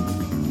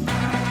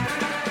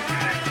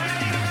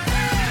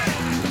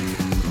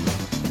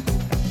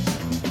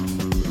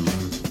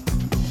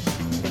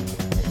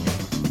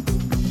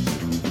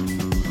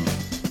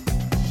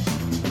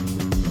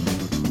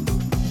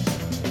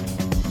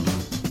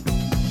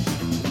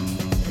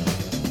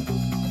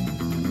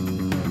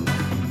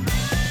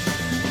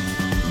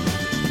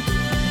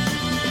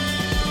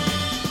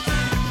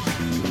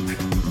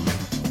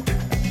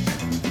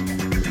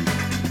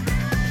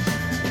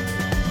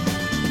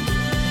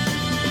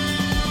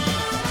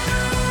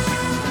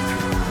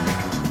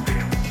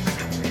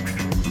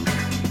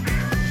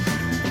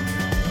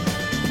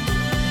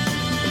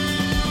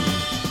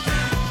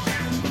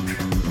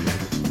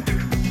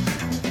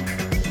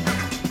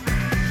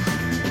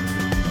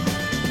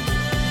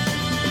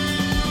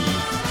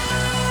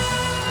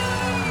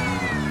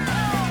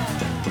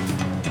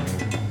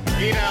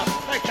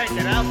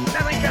 take it out.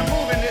 Nothing can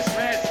move in this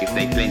mess. If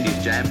they playing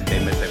this jam,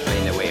 they must have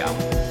playing their way out.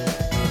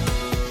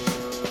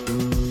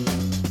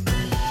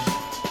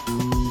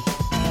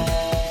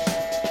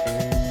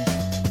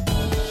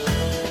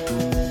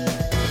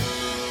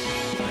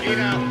 You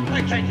know,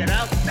 I take it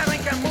out.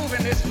 Nothing can move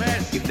in this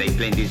mess. If they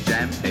playing this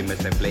jam, they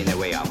must have playing their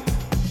way out.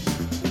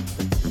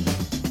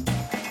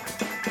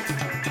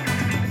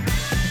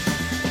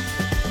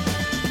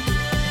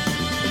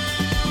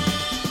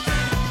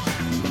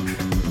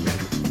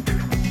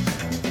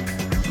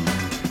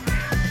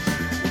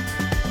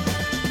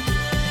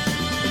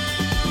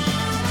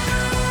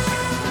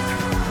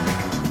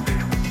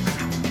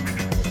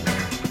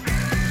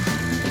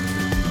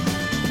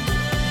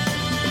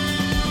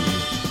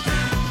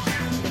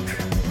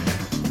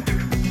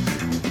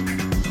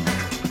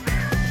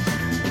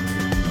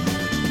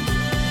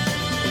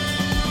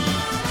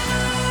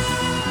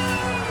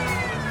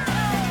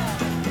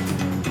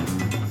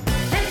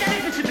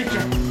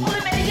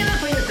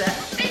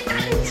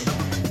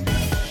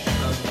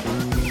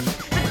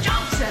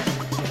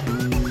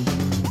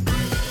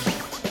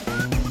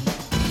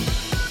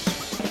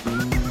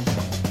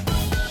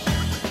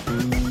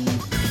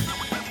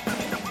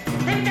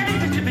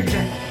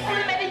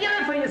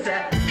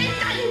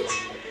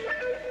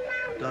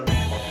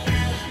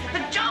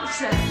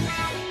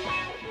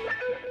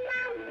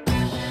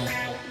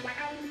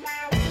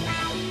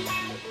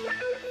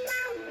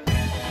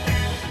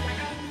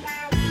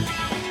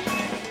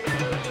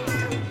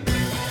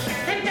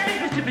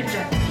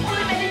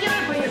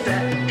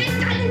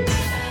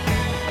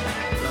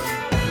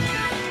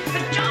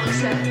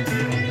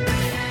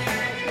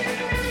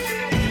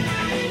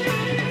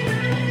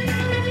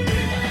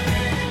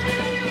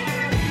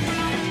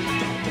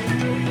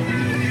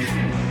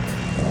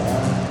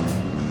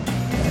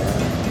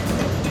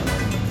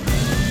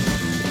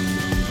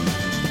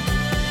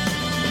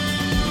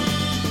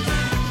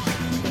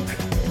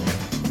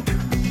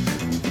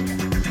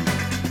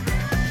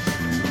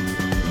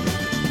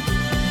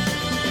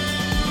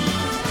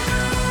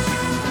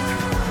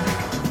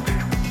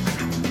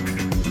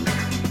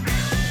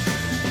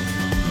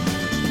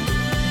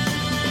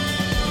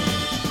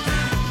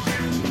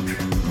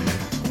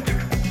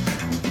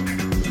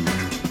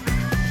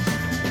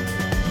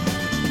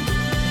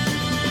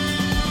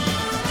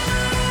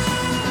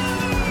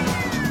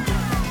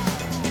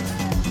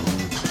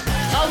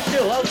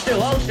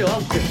 Hold still.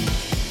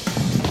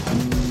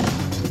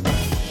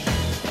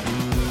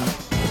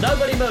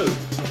 Nobody move.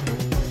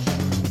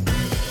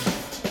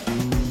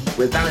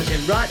 We're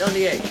balancing right on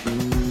the edge.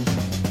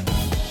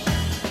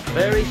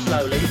 Very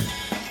slowly.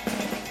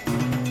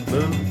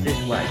 Move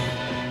this way.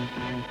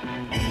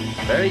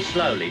 Very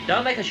slowly.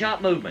 Don't make a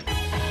sharp movement.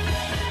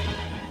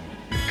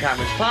 Come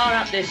as far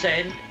up this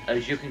end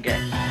as you can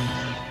get.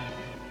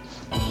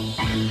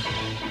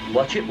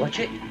 Watch it. Watch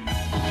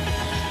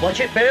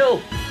it,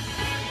 Bill.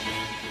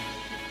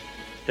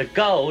 The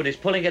gold is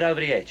pulling it over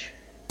the edge.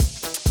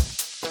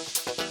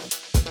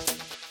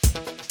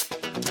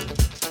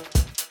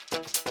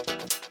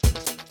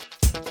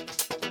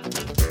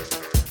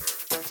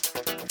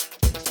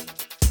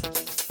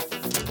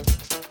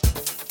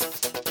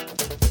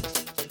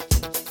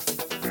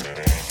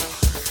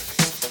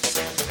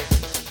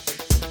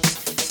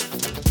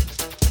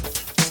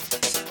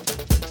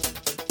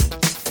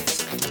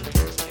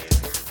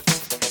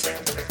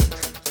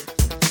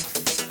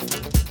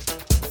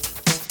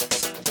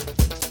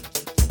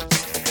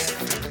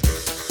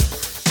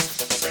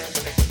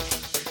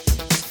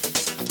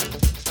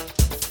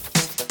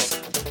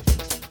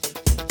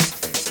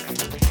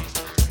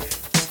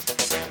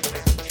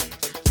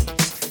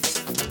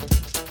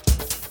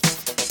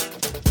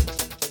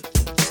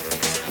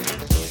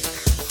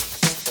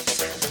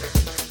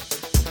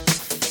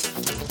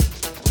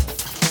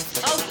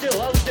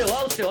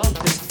 Hold still.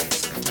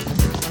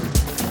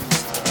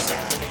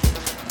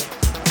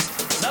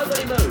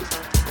 Nobody move.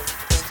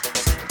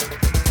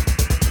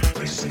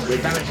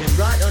 We're balancing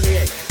right on the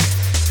edge.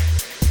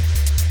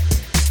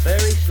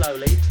 Very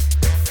slowly.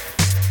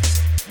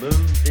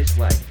 Move this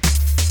way.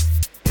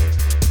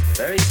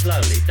 Very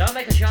slowly. Don't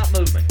make a sharp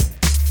movement.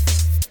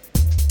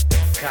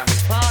 Come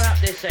as far up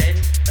this end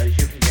as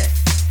you can get.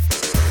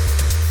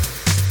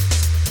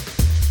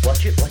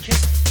 Watch it.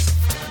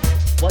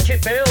 Watch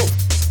it, Bill.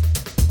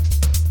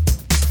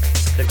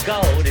 The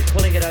gold is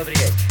pulling it over the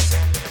edge.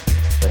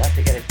 We'll have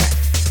to get it back.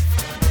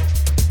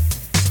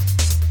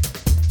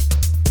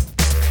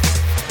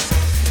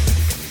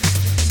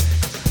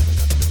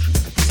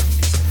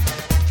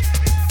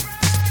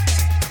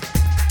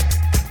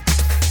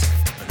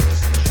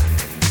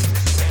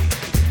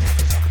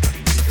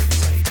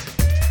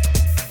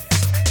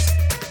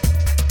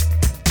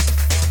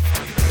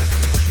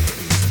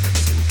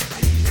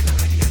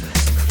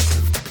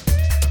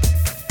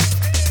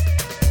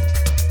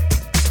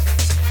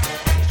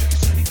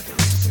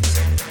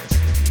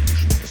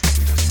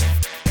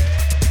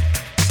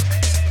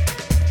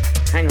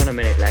 Hang on a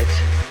minute, lads.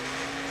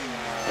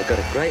 I've got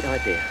a great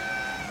idea.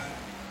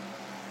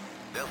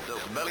 This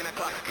is Billy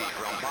McCluskey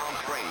from Palm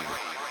Springs.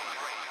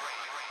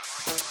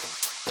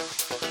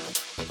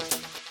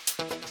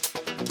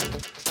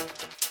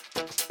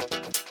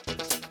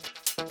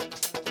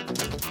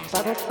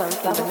 Bubble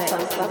funk in the mix,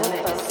 bubble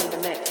funk in the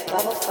mix,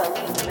 bubble funk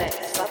in the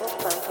mix, bubble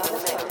funk in the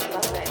mix,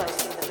 bubble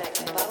funk in the mix,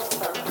 bubble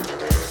funk in the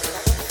mix.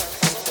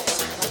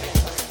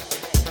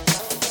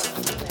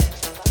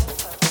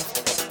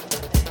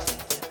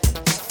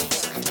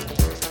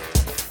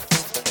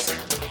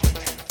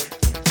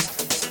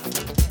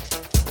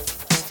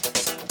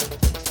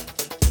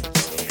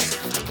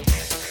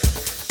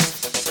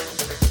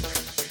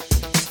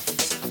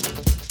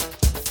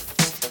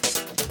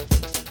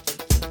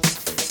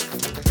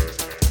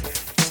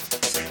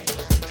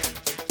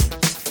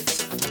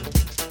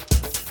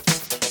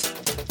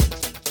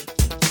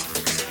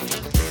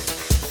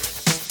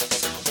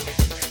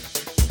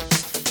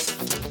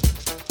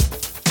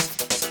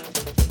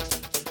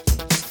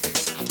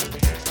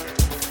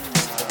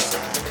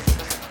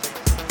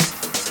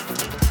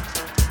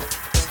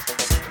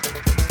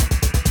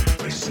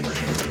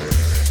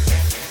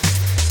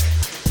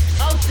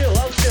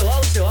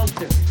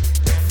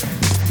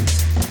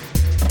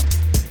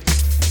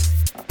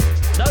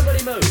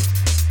 Nobody move.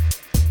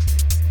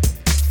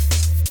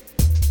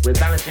 We're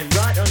balancing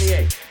right on the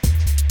edge.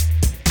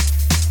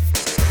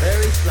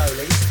 Very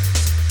slowly.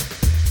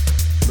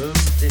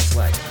 Move this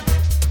way.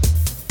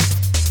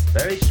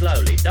 Very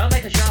slowly. Don't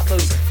make a sharp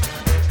movement.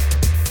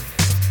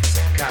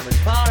 Come as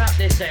far up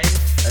this end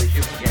as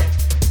you can get.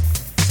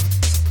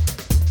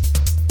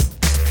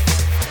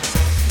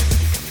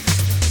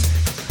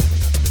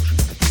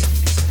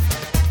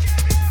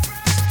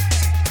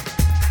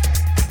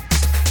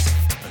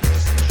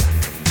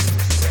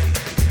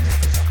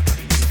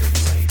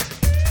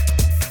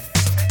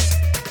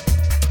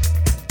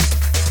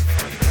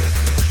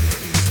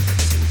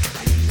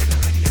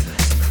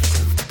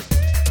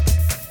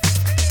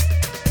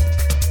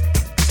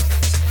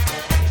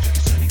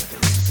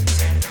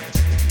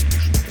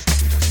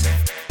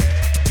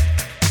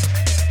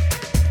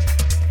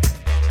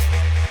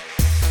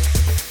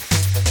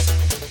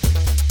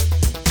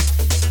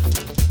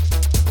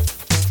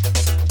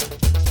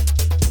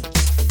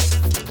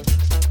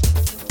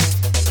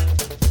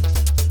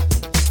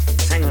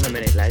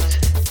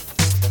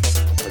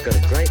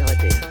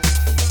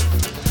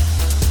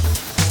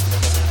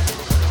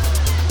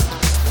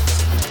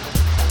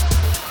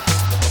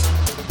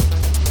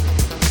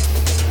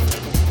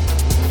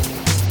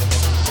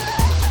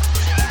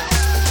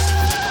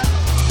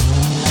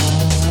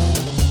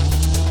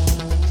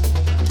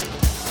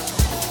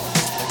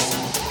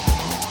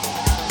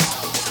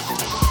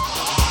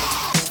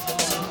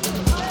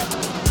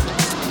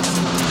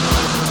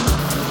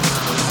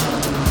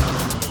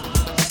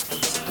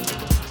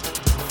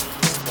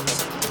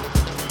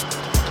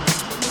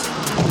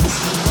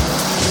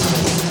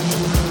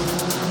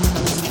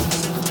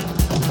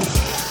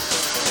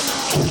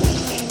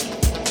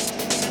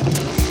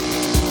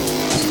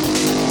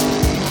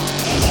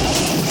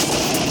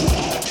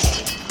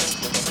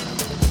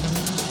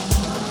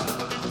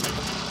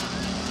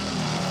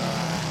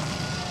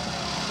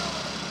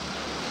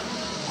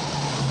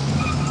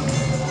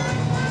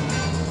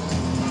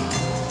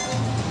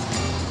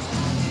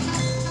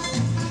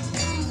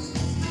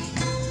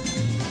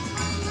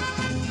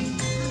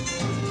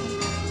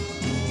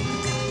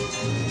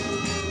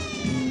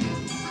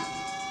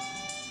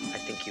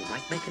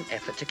 Make an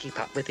effort to keep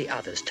up with the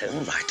others, too.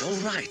 All right, all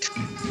right.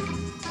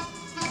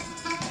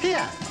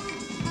 Here,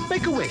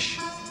 make a wish.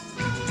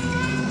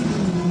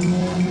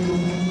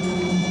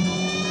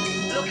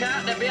 Look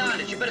out, they're behind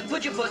us. You better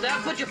put your foot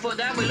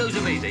down, we lose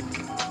them easy.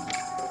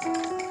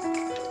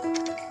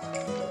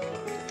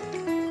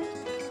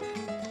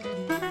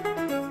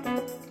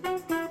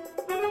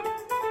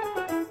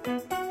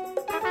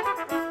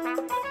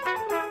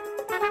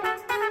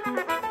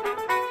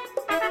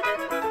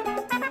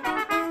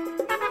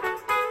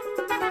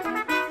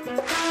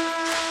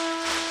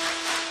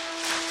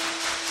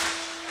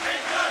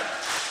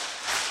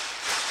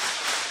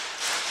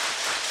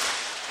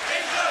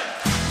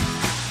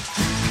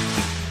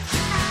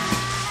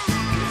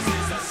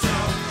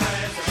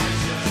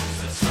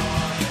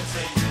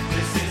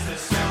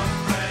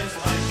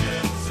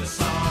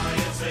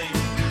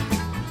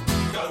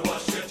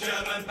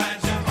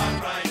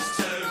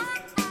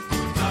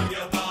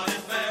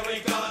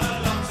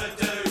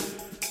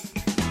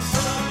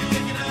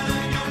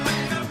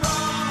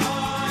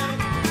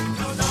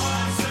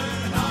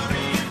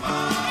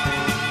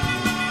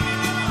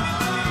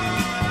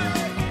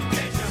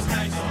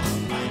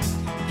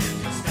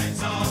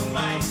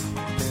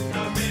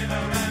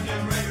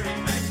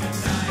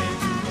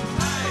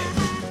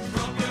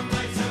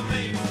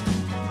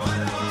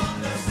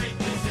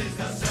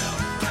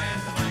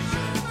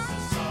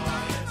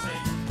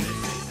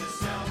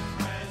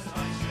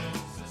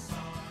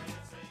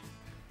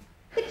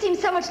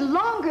 So much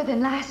longer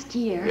than last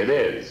year. It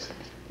is.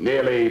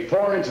 Nearly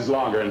 4 inches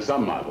longer in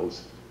some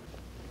models.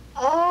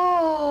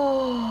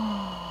 Oh.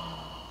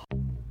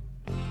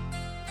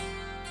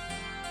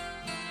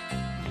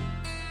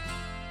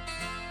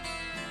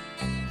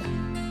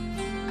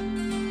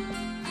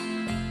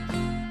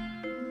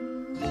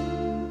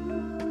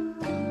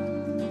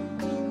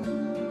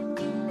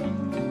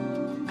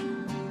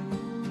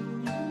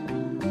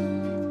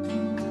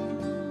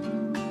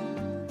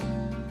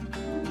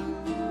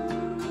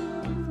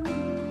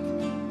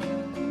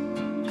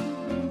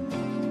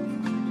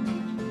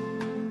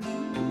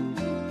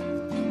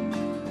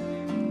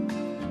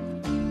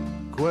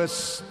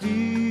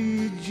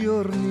 Questi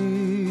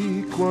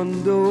giorni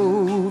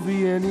quando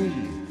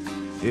vieni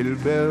il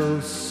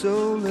bel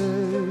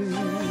sole,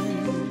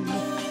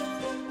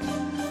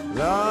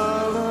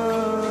 la la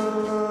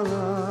la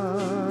la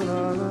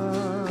la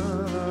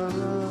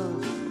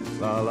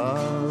la la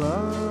la.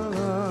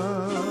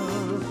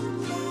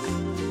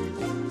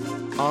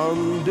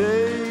 On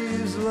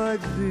days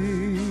like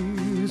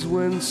these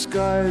when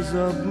skies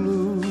are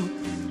blue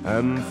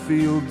and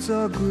fields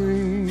are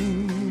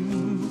green,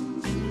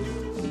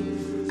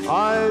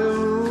 I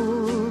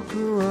look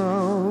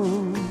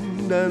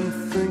around and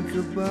think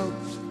about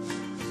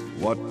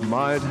what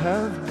might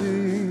have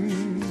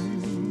been,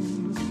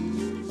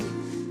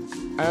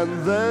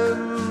 and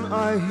then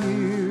I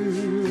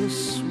hear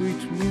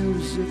sweet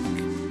music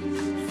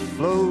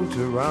float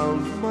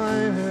around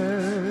my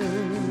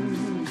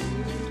head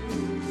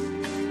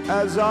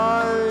as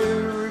I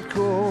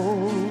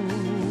recall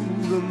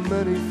the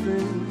many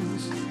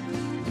things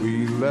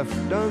we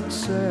left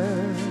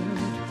unsaid.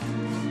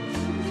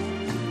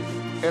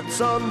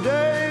 It's on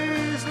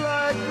days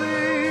like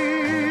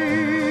these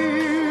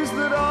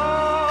that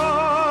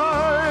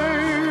I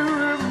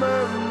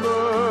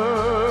remember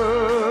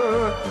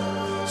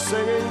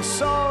singing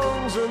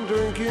songs and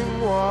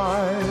drinking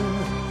wine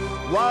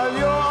while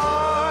your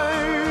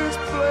eyes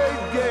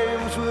played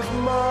games with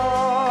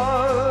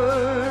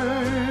mine.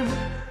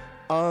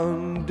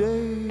 On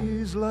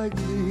days like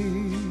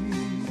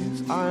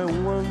these I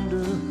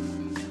wonder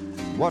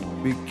what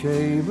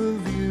became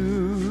of you.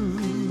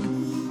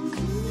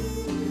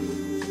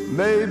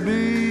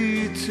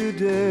 Maybe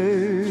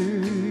today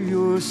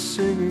you're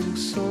singing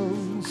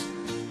songs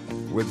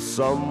with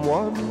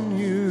someone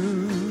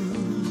new.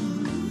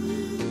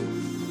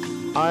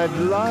 I'd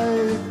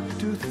like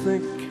to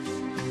think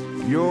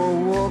you're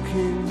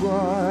walking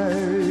by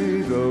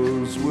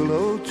those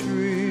willow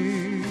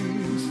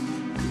trees,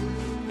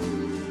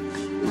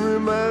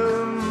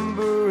 remembering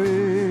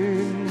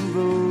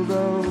the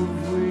love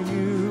we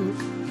knew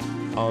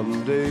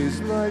on days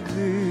like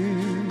these.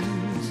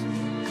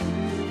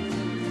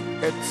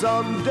 It's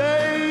on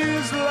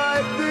days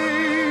like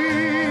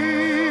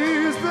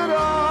these that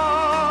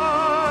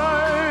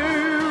I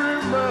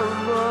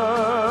remember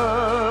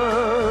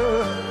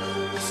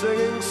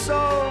singing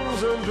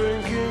songs and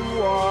drinking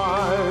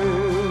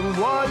wine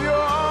while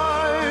your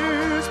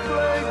eyes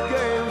played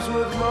games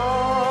with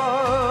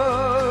mine.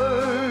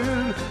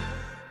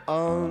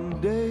 On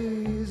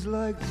days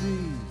like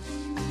these,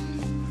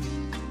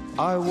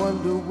 I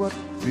wonder what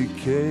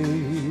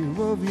became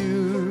of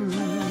you.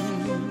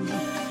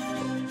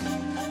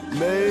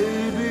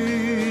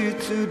 Maybe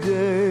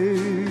today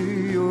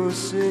you're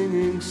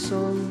singing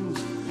songs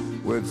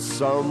with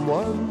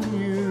someone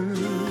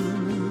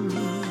new.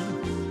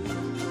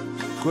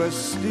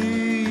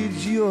 Questi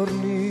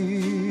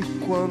giorni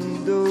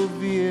quando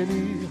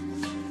vieni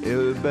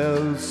il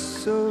bel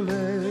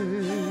sole,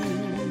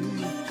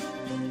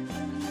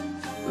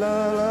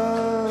 la la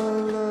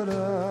la la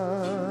la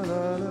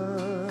la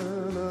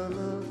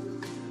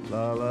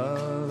la la.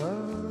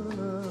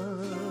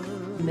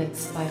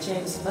 Mixed by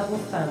James Bubble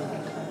Funk.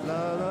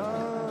 La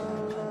la.